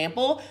 as an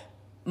example,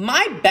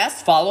 my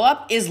best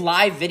follow-up is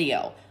live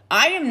video.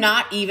 I am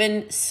not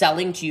even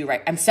selling to you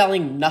I'm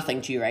selling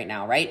nothing to you right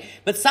now, right?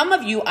 But some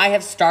of you, I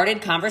have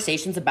started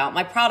conversations about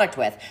my product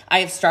with. I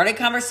have started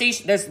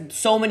conversation. There's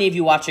so many of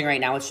you watching right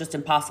now. It's just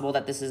impossible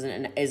that this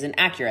isn't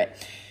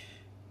accurate.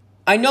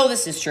 I know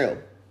this is true.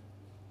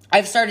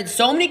 I've started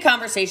so many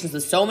conversations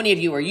with so many of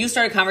you, or you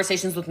started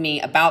conversations with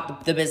me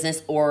about the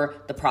business or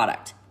the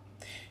product.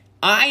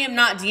 I am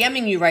not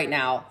DMing you right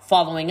now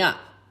following up.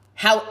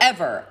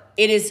 However,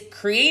 it is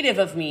creative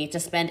of me to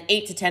spend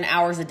 8 to 10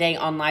 hours a day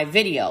on live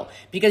video,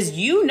 because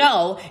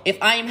if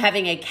I am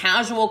having a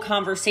casual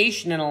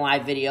conversation in a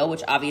live video,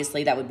 which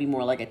obviously that would be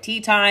more like a tea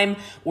time,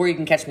 or you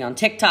can catch me on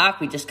TikTok.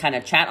 We just kind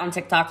of chat on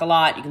TikTok a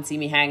lot. You can see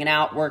me hanging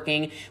out,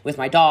 working with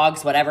my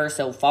dogs, whatever.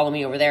 So follow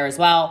me over there as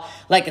well.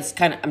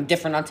 I'm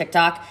different on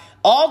TikTok.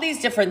 All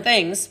these different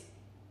things.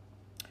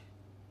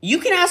 You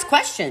can ask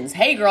questions.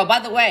 Hey, girl, by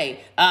the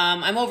way,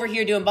 I'm over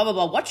here doing blah, blah,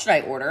 blah. What should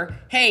I order?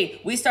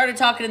 Hey, we started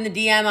talking in the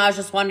DM. I was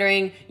just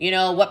wondering,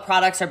 what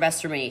products are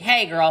best for me.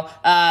 Hey, girl,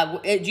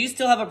 do you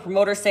still have a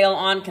promoter sale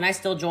on? Can I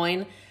still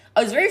join?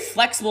 I was very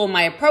flexible in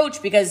my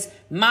approach because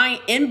my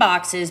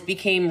inboxes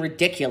became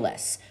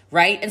ridiculous,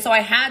 right? And so I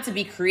had to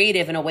be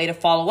creative in a way to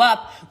follow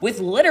up with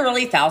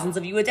literally thousands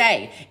of you a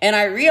day. And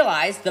I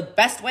realized the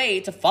best way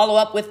to follow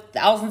up with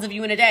thousands of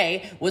you in a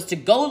day was to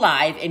go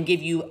live and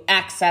give you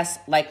access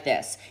like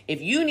this.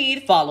 If you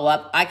need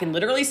follow-up, I can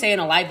literally say in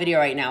a live video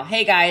right now,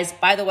 hey guys,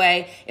 by the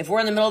way, if we're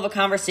in the middle of a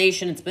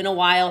conversation, it's been a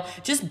while,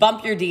 just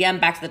bump your DM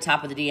back to the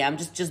top of the DM.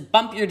 Just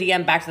bump your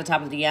DM back to the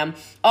top of the DM.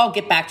 I'll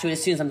get back to it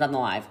as soon as I'm done the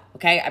live.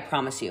 Okay, I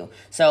promise you.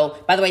 So,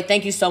 by the way,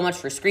 thank you so much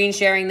for screen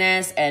sharing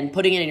this and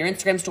putting it in your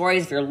Instagram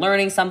stories. If you're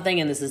learning something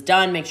and this is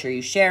done, make sure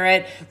you share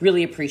it.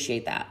 Really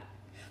appreciate that.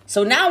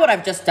 So now what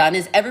I've just done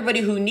is everybody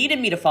who needed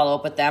me to follow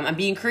up with them, I'm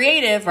being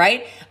creative,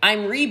 right?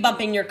 I'm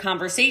rebumping your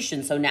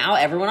conversation. So now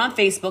everyone on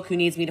Facebook who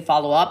needs me to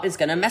follow up is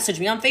going to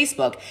message me on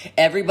Facebook.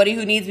 Everybody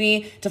who needs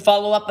me to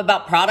follow up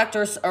about product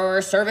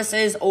or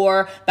services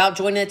or about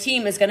joining the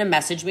team is going to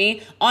message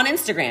me on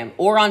Instagram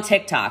or on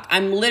TikTok.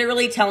 I'm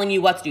literally telling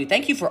you what to do.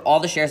 Thank you for all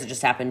the shares that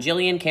just happened.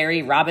 Jillian,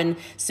 Carrie, Robin,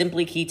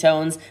 Simply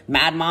Ketones,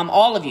 Mad Mom,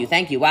 all of you.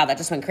 Thank you. Wow, that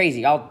just went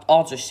crazy.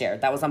 All just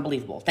shared. That was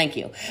unbelievable. Thank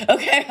you.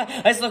 Okay,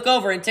 I just look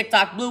over and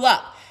TikTok blew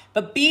up.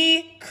 But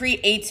be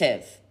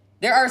creative.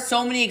 There are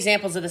so many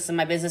examples of this in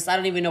my business. I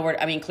don't even know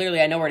clearly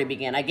I know where to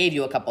begin. I gave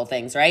you a couple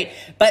things, right?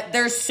 But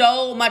there's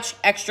so much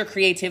extra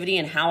creativity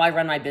in how I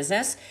run my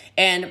business.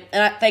 And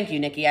thank you,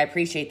 Nikki. I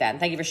appreciate that. And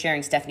thank you for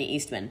sharing, Stephanie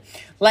Eastman.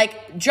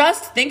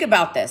 Just think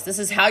about this. This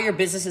is how your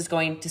business is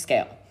going to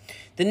scale.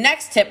 The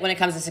next tip when it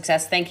comes to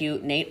success, thank you,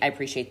 Nate. I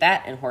appreciate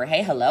that. And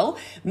Jorge, hello.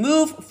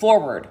 Move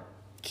forward.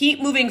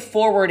 Keep moving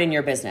forward in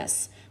your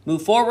business.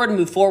 Move forward,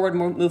 move forward,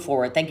 move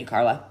forward. Thank you,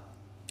 Carla.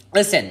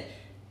 Listen,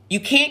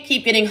 you can't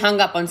keep getting hung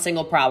up on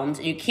single problems.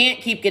 And you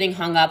can't keep getting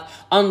hung up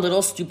on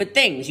little stupid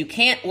things. You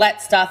can't let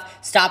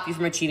stuff stop you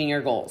from achieving your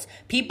goals.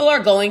 People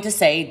are going to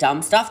say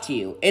dumb stuff to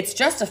you. It's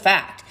just a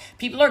fact.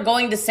 People are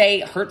going to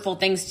say hurtful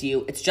things to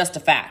you. It's just a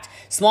fact.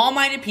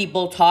 Small-minded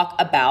people talk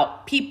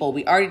about people.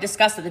 We already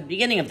discussed at the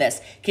beginning of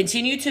this.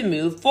 Continue to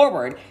move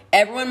forward.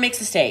 Everyone makes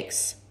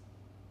mistakes.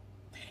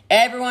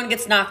 Everyone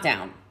gets knocked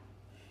down.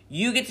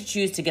 You get to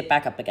choose to get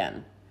back up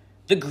again.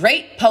 The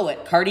great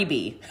poet Cardi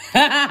B.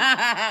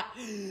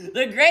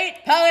 The great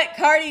poet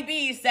Cardi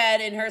B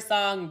said in her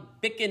song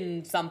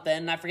Bickin'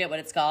 something, I forget what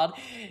it's called,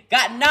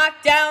 got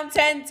knocked down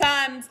 9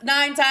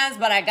 times,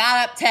 but I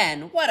got up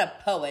 10. What a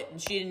poet, and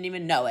she didn't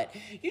even know it.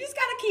 You just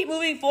gotta keep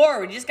moving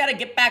forward. You just gotta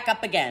get back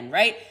up again,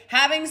 right?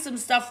 Having some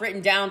stuff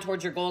written down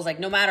towards your goals, like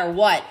no matter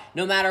what,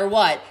 no matter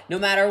what, no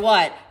matter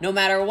what, no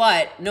matter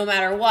what, no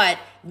matter what,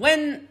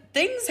 when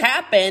things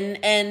happen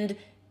and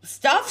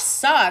stuff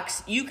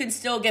sucks, you can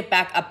still get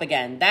back up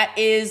again. That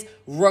is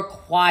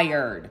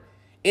required.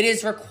 It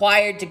is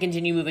required to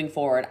continue moving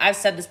forward. I've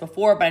said this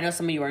before, but I know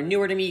some of you are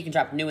newer to me. You can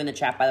drop new in the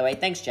chat, by the way.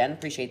 Thanks, Jen.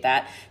 Appreciate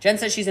that. Jen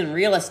says she's in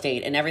real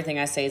estate and everything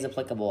I say is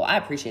applicable. I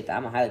appreciate that.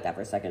 I'm going to highlight that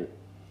for a second.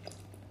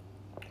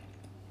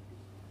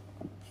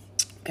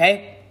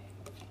 Okay?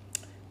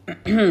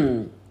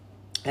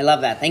 I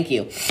love that. Thank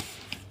you.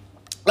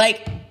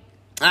 Like,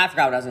 I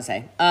forgot what I was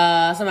going to say. So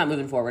I'm not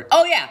moving forward.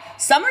 Oh, yeah.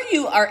 Some of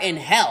you are in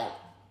hell.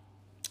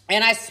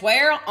 And I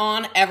swear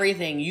on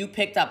everything, you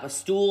picked up a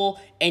stool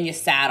and you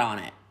sat on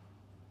it.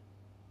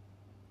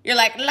 You're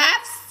like,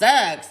 life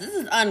sucks. This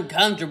is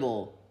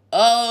uncomfortable.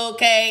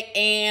 Okay,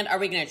 and are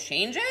we going to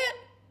change it?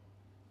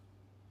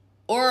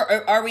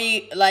 Or are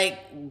we,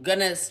 like, going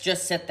to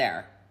just sit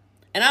there?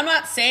 And I'm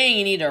not saying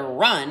you need to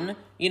run,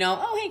 you know.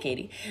 Oh, hey,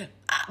 Katie.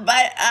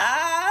 But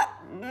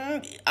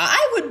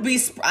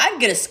I'd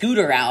get a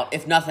scooter out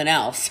if nothing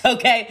else,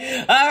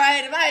 okay? All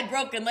right, if I had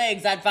broken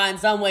legs, I'd find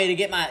some way to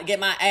get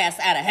my ass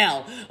out of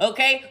hell,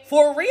 okay?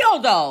 For real,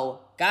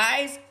 though,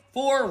 guys,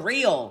 for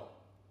real.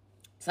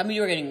 Some of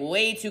you are getting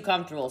way too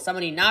comfortable.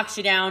 Somebody knocks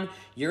you down,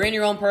 you're in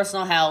your own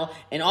personal hell,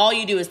 and all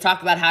you do is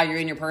talk about how you're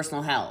in your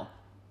personal hell.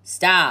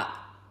 Stop.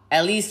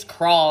 At least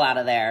crawl out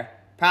of there.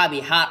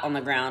 Probably hot on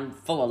the ground,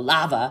 full of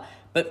lava,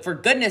 but for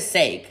goodness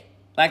sake,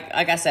 like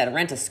I said,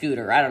 rent a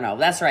scooter. I don't know.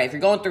 That's right. If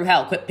you're going through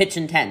hell, quit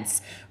pitching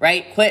tents,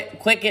 right?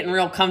 Quit getting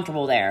real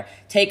comfortable there.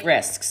 Take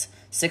risks.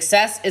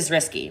 Success is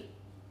risky.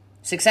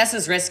 Success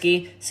is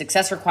risky.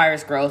 Success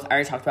requires growth. I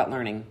already talked about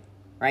learning,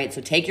 right? So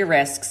take your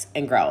risks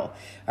and grow, all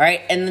right?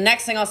 And the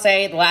last thing I'll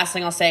say,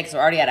 because we're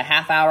already at a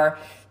half hour,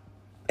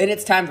 and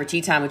it's time for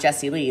tea time with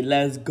Jessie Lee.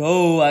 Let's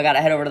go. I got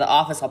to head over to the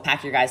office. I'll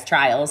pack your guys'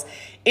 trials.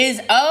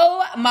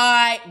 Oh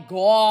my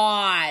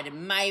God,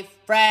 my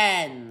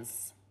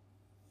friends,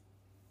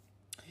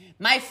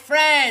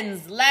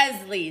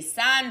 Leslie,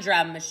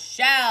 Sandra,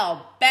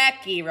 Michelle,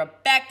 Becky,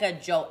 Rebecca,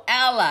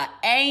 Joella,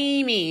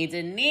 Amy,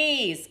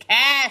 Denise,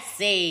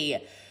 Cassie.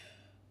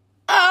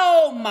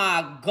 Oh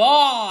my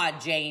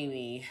God,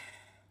 Jamie.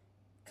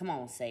 Come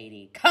on,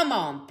 Sadie. Come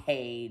on,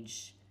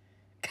 Paige.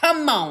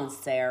 Come on,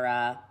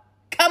 Sarah.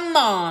 Come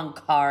on,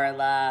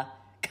 Carla.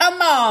 Come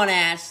on,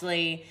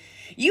 Ashley.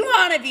 You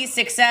want to be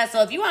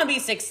successful? If you want to be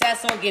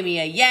successful, give me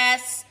a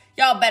yes.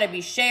 Y'all better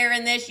be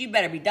sharing this. You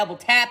better be double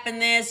tapping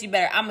this. I'm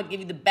going to give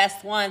you the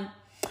best one.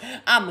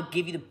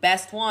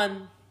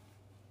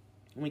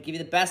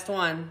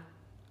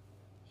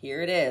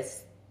 Here it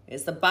is.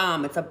 It's the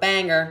bomb. It's a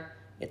banger.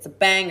 If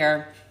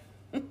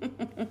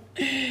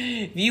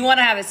you want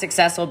to have a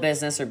successful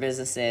business or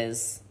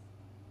businesses,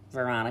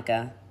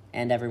 Veronica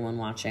and everyone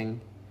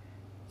watching,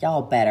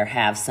 y'all better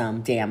have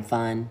some damn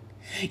fun.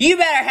 You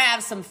better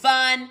have some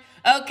fun,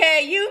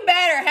 okay? You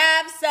better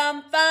have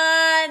some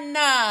fun,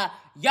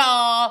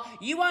 y'all.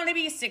 You want to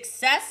be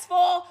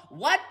successful?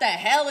 What the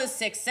hell is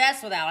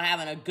success without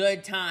having a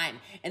good time?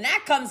 And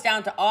that comes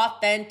down to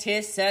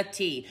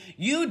authenticity.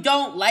 You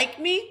don't like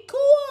me?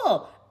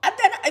 Cool.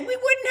 Then we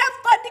wouldn't have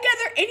fun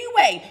together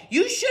anyway.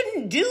 You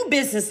shouldn't do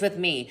business with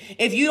me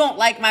if you don't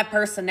like my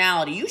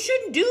personality. You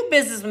shouldn't do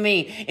business with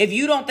me if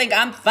you don't think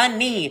I'm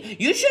funny.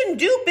 You shouldn't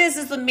do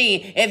business with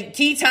me if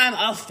tea time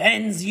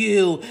offends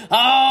you.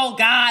 Oh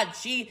God,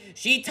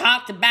 she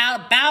talked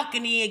about a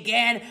balcony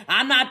again.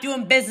 I'm not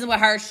doing business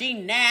with her. She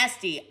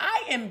nasty.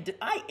 I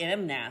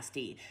am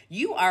nasty.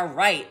 You are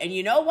right. And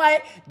you know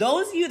what?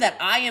 Those of you that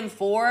I am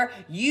for,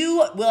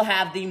 you will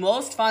have the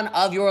most fun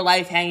of your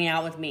life hanging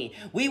out with me.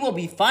 We will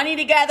be funny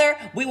together.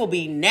 We will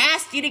be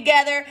nasty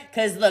together.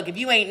 Because look, if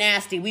you ain't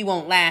nasty, we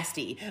won't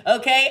lasty.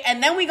 Okay?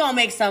 And then we gonna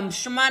make some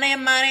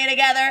money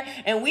together.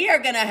 And we are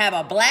gonna have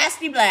a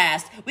blasty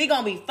blast. We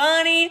gonna be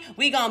funny.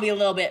 We gonna be a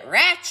little bit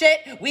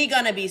ratchet. We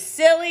gonna be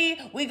silly.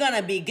 We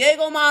gonna be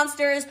giggle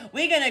monsters.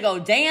 We gonna go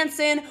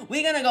dancing.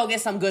 We gonna go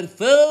get some good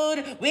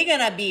food. We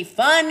gonna be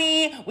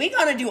funny. We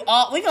gonna do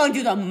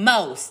the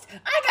most.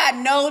 I got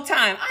no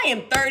time. I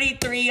am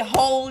 33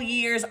 whole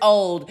years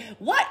old.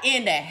 What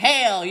in the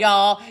hell,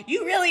 y'all?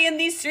 You really in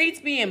these streets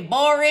being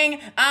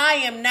boring? I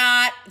am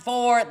not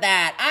for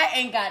that. I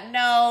ain't got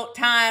no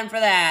time for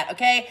that,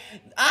 okay?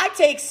 I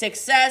take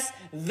success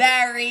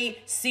very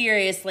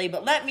seriously,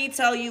 but let me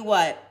tell you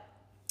what.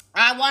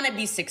 I want to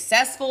be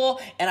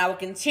successful, and I will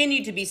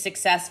continue to be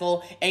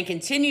successful and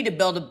continue to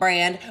build a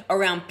brand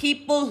around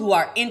people who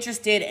are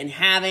interested in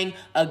having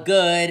a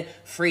good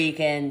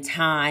freaking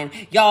time.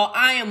 Y'all,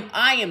 I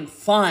am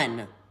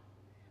fun.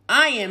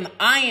 I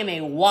am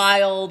a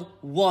wild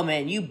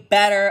woman. You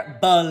better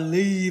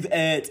believe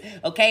it.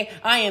 Okay?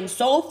 I am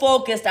so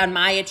focused on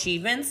my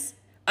achievements.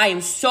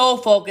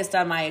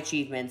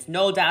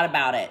 No doubt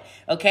about it.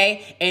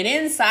 Okay? And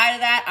inside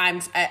of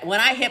that, when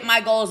I hit my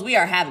goals, we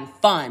are having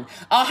fun.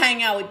 I'll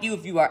hang out with you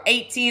if you are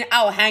 18.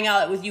 I will hang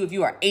out with you if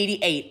you are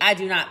 88. I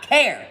do not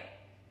care.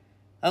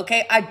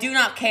 Okay? I do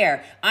not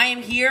care. I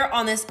am here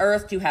on this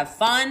earth to have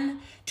fun,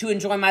 to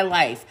enjoy my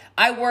life.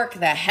 I work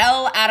the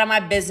hell out of my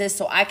business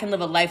so I can live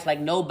a life like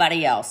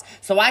nobody else.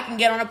 So I can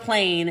get on a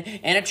plane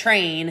and a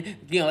train,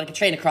 like a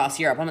train across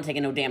Europe. I'm not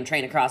taking no damn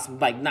train across,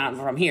 like not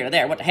from here to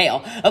there. What the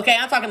hell? Okay,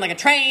 I'm talking like a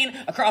train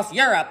across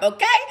Europe,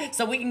 okay?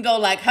 So we can go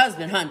like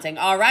husband hunting,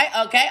 all right?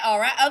 Okay, all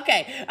right,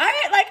 okay. All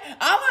right, like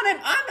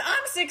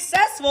I'm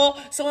successful,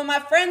 so when my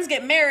friends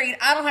get married,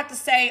 I don't have to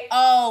say,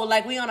 oh,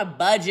 like we on a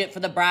budget for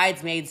the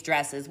bridesmaids'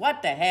 dresses.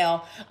 What the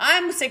hell?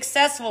 I'm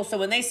successful, so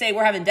when they say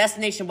we're having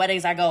destination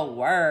weddings, I go,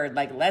 word,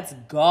 like let's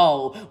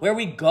go. Where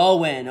we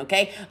going,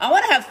 okay? I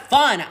want to have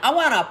fun. I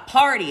want to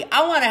party.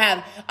 I want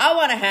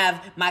to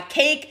have my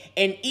cake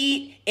and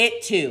eat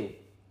it too.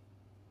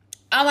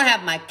 I want to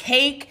have my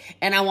cake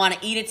and I want to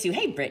eat it too.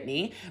 Hey,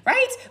 Brittany,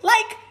 right?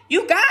 Like,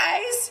 you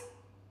guys,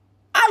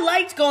 I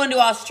liked going to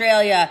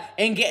Australia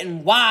and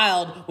getting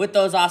wild with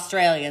those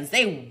Australians.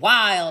 They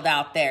wild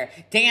out there,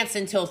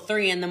 dancing till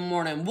 3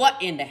 a.m.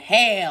 What in the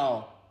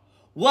hell?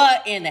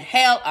 What in the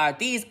hell are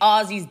these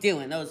Aussies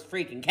doing? Those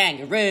freaking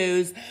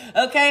kangaroos.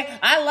 Okay?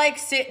 I like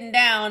sitting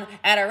down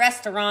at a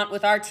restaurant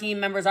with our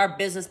team members, our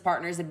business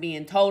partners, and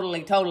being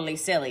totally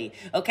silly.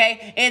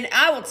 Okay? And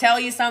I will tell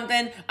you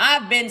something.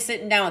 I've been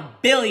sitting down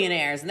with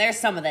billionaires, and they're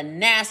some of the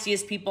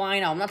nastiest people I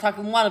know. I'm not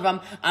talking one of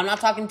them. I'm not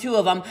talking 2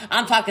 of them.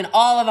 I'm talking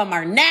all of them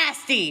are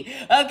nasty.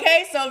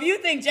 Okay? So if you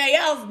think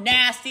JL's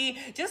nasty,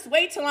 just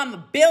wait till I'm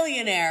a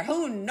billionaire.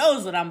 Who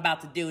knows what I'm about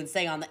to do and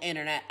say on the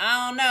internet?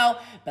 I don't know.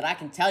 But I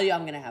can tell you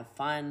I'm going to have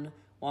fun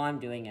while I'm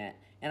doing it.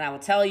 And I will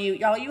tell you,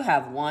 y'all, you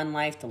have one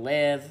life to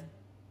live.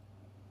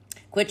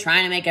 Quit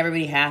trying to make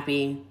everybody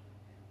happy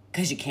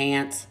because you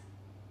can't.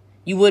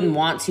 You wouldn't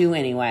want to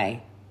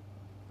anyway.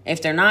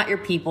 If they're not your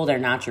people, they're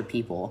not your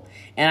people.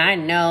 And I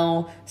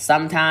know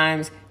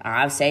sometimes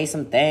I say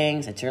some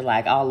things that you're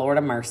like, oh, Lord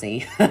of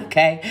mercy.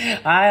 Okay?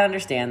 I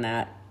understand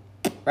that.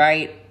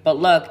 Right? But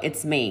look,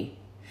 it's me.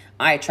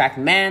 I attract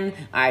men.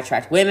 I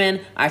attract women.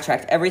 I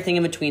attract everything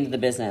in between to the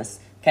business.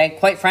 Okay,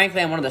 quite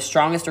frankly, I'm one of the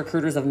strongest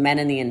recruiters of men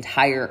in the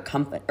entire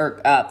company,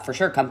 for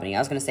sure company. I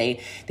was going to say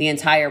the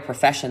entire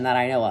profession that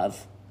I know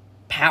of.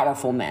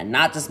 Powerful men,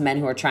 not just men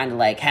who are trying to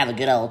like have a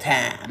good old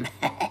time.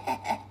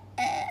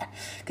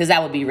 Because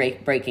that would be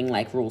breaking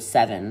like rule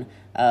 7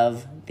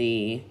 of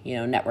the,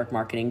 network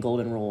marketing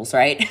golden rules,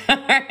 right? All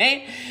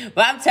right?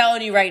 But I'm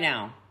telling you right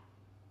now,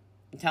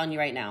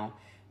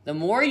 the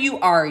more you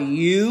are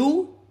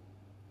you,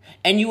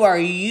 and you are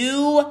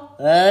you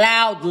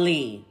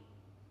loudly,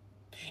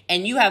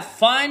 and you have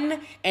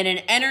fun and an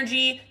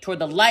energy toward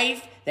the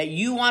life that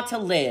you want to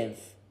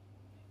live,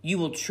 you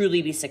will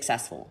truly be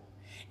successful.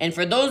 And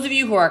for those of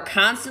you who are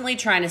constantly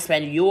trying to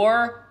spend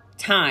your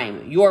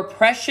time, your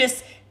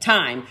precious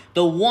time,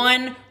 the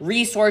one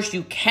resource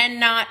you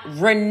cannot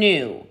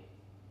renew,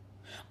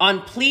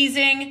 on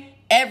pleasing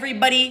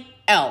everybody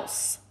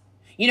else.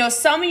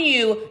 Some of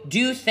you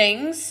do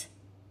things,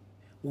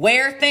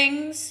 wear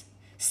things,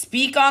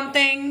 speak on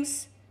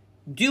things,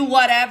 do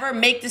whatever,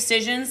 make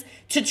decisions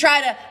to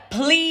try to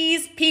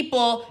please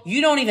people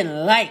you don't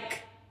even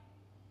like.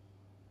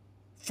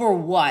 For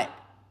what?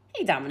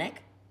 Hey,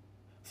 Dominic.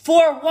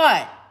 For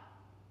what?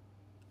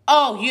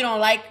 Oh, you don't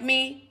like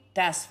me?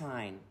 That's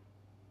fine.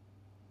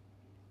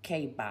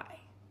 Okay, bye.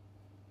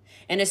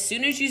 And as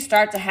soon as you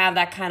start to have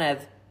that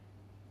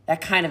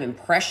kind of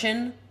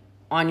impression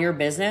on your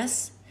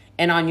business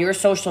and on your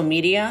social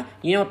media,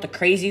 you know what the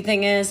crazy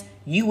thing is?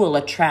 You will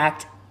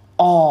attract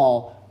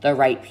all the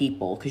right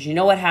people. Because you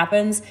know what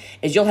happens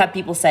is you'll have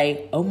people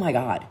say, oh my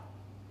God,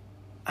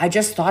 I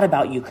just thought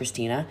about you,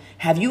 Christina.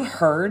 Have you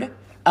heard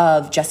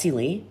of Jessie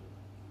Lee?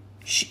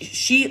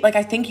 She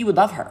I think you would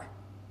love her.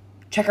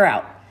 Check her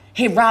out.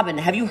 Hey, Robin,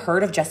 have you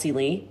heard of Jessie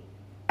Lee?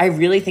 I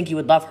really think you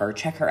would love her.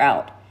 Check her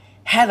out.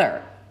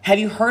 Heather, have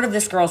you heard of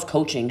this girl's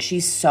coaching?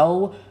 She's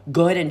so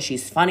good and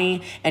she's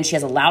funny and she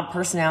has a loud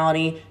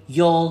personality.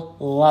 You'll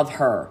love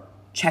her.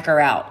 Check her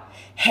out.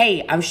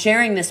 Hey, I'm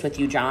sharing this with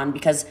you, John,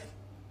 because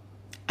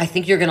I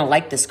think you're going to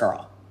like this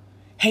girl.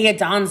 Hey,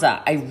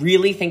 Adonza, I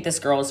really think this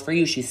girl is for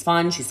you. She's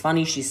fun, she's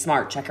funny, she's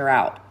smart. Check her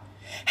out.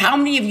 How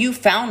many of you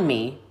found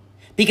me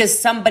because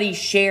somebody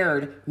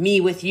shared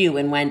me with you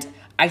and went,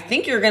 I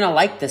think you're going to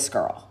like this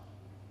girl.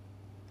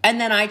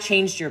 And then I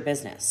changed your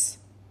business.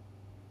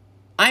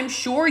 I'm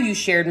sure you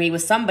shared me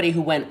with somebody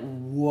who went,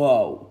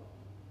 whoa,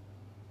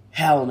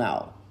 hell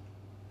no.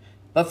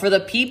 But for the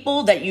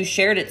people that you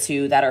shared it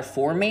to that are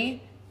for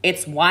me,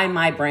 it's why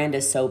my brand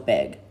is so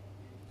big.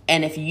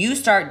 And if you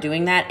start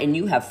doing that and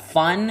you have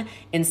fun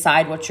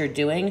inside what you're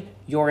doing,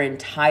 your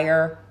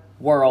entire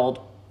world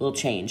will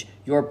change.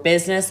 Your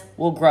business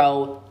will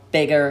grow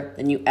bigger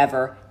than you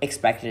ever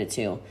expected it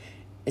to.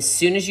 As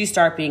soon as you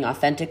start being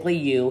authentically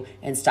you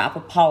and stop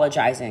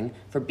apologizing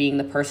for being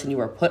the person you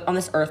were put on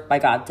this earth by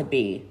God to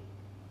be,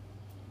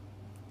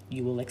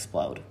 you will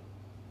explode.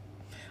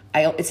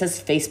 It says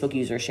Facebook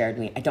user shared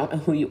me. I don't know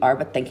who you are,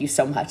 but thank you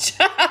so much.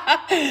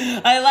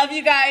 I love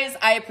you guys.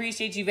 I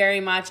appreciate you very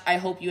much. I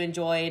hope you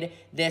enjoyed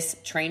this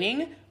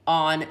training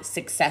on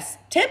success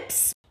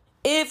tips.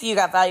 If you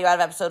got value out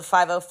of episode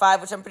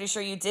 505, which I'm pretty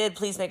sure you did,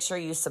 please make sure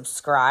you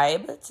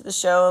subscribe to the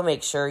show.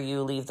 Make sure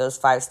you leave those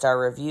 5-star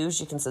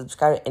reviews. You can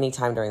subscribe at any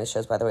time during the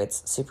shows, by the way.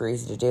 It's super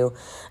easy to do.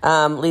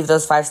 Leave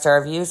those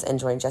 5-star reviews and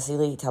join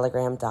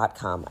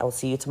JessieLeeTelegram.com. I will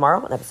see you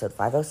tomorrow on episode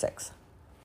 506.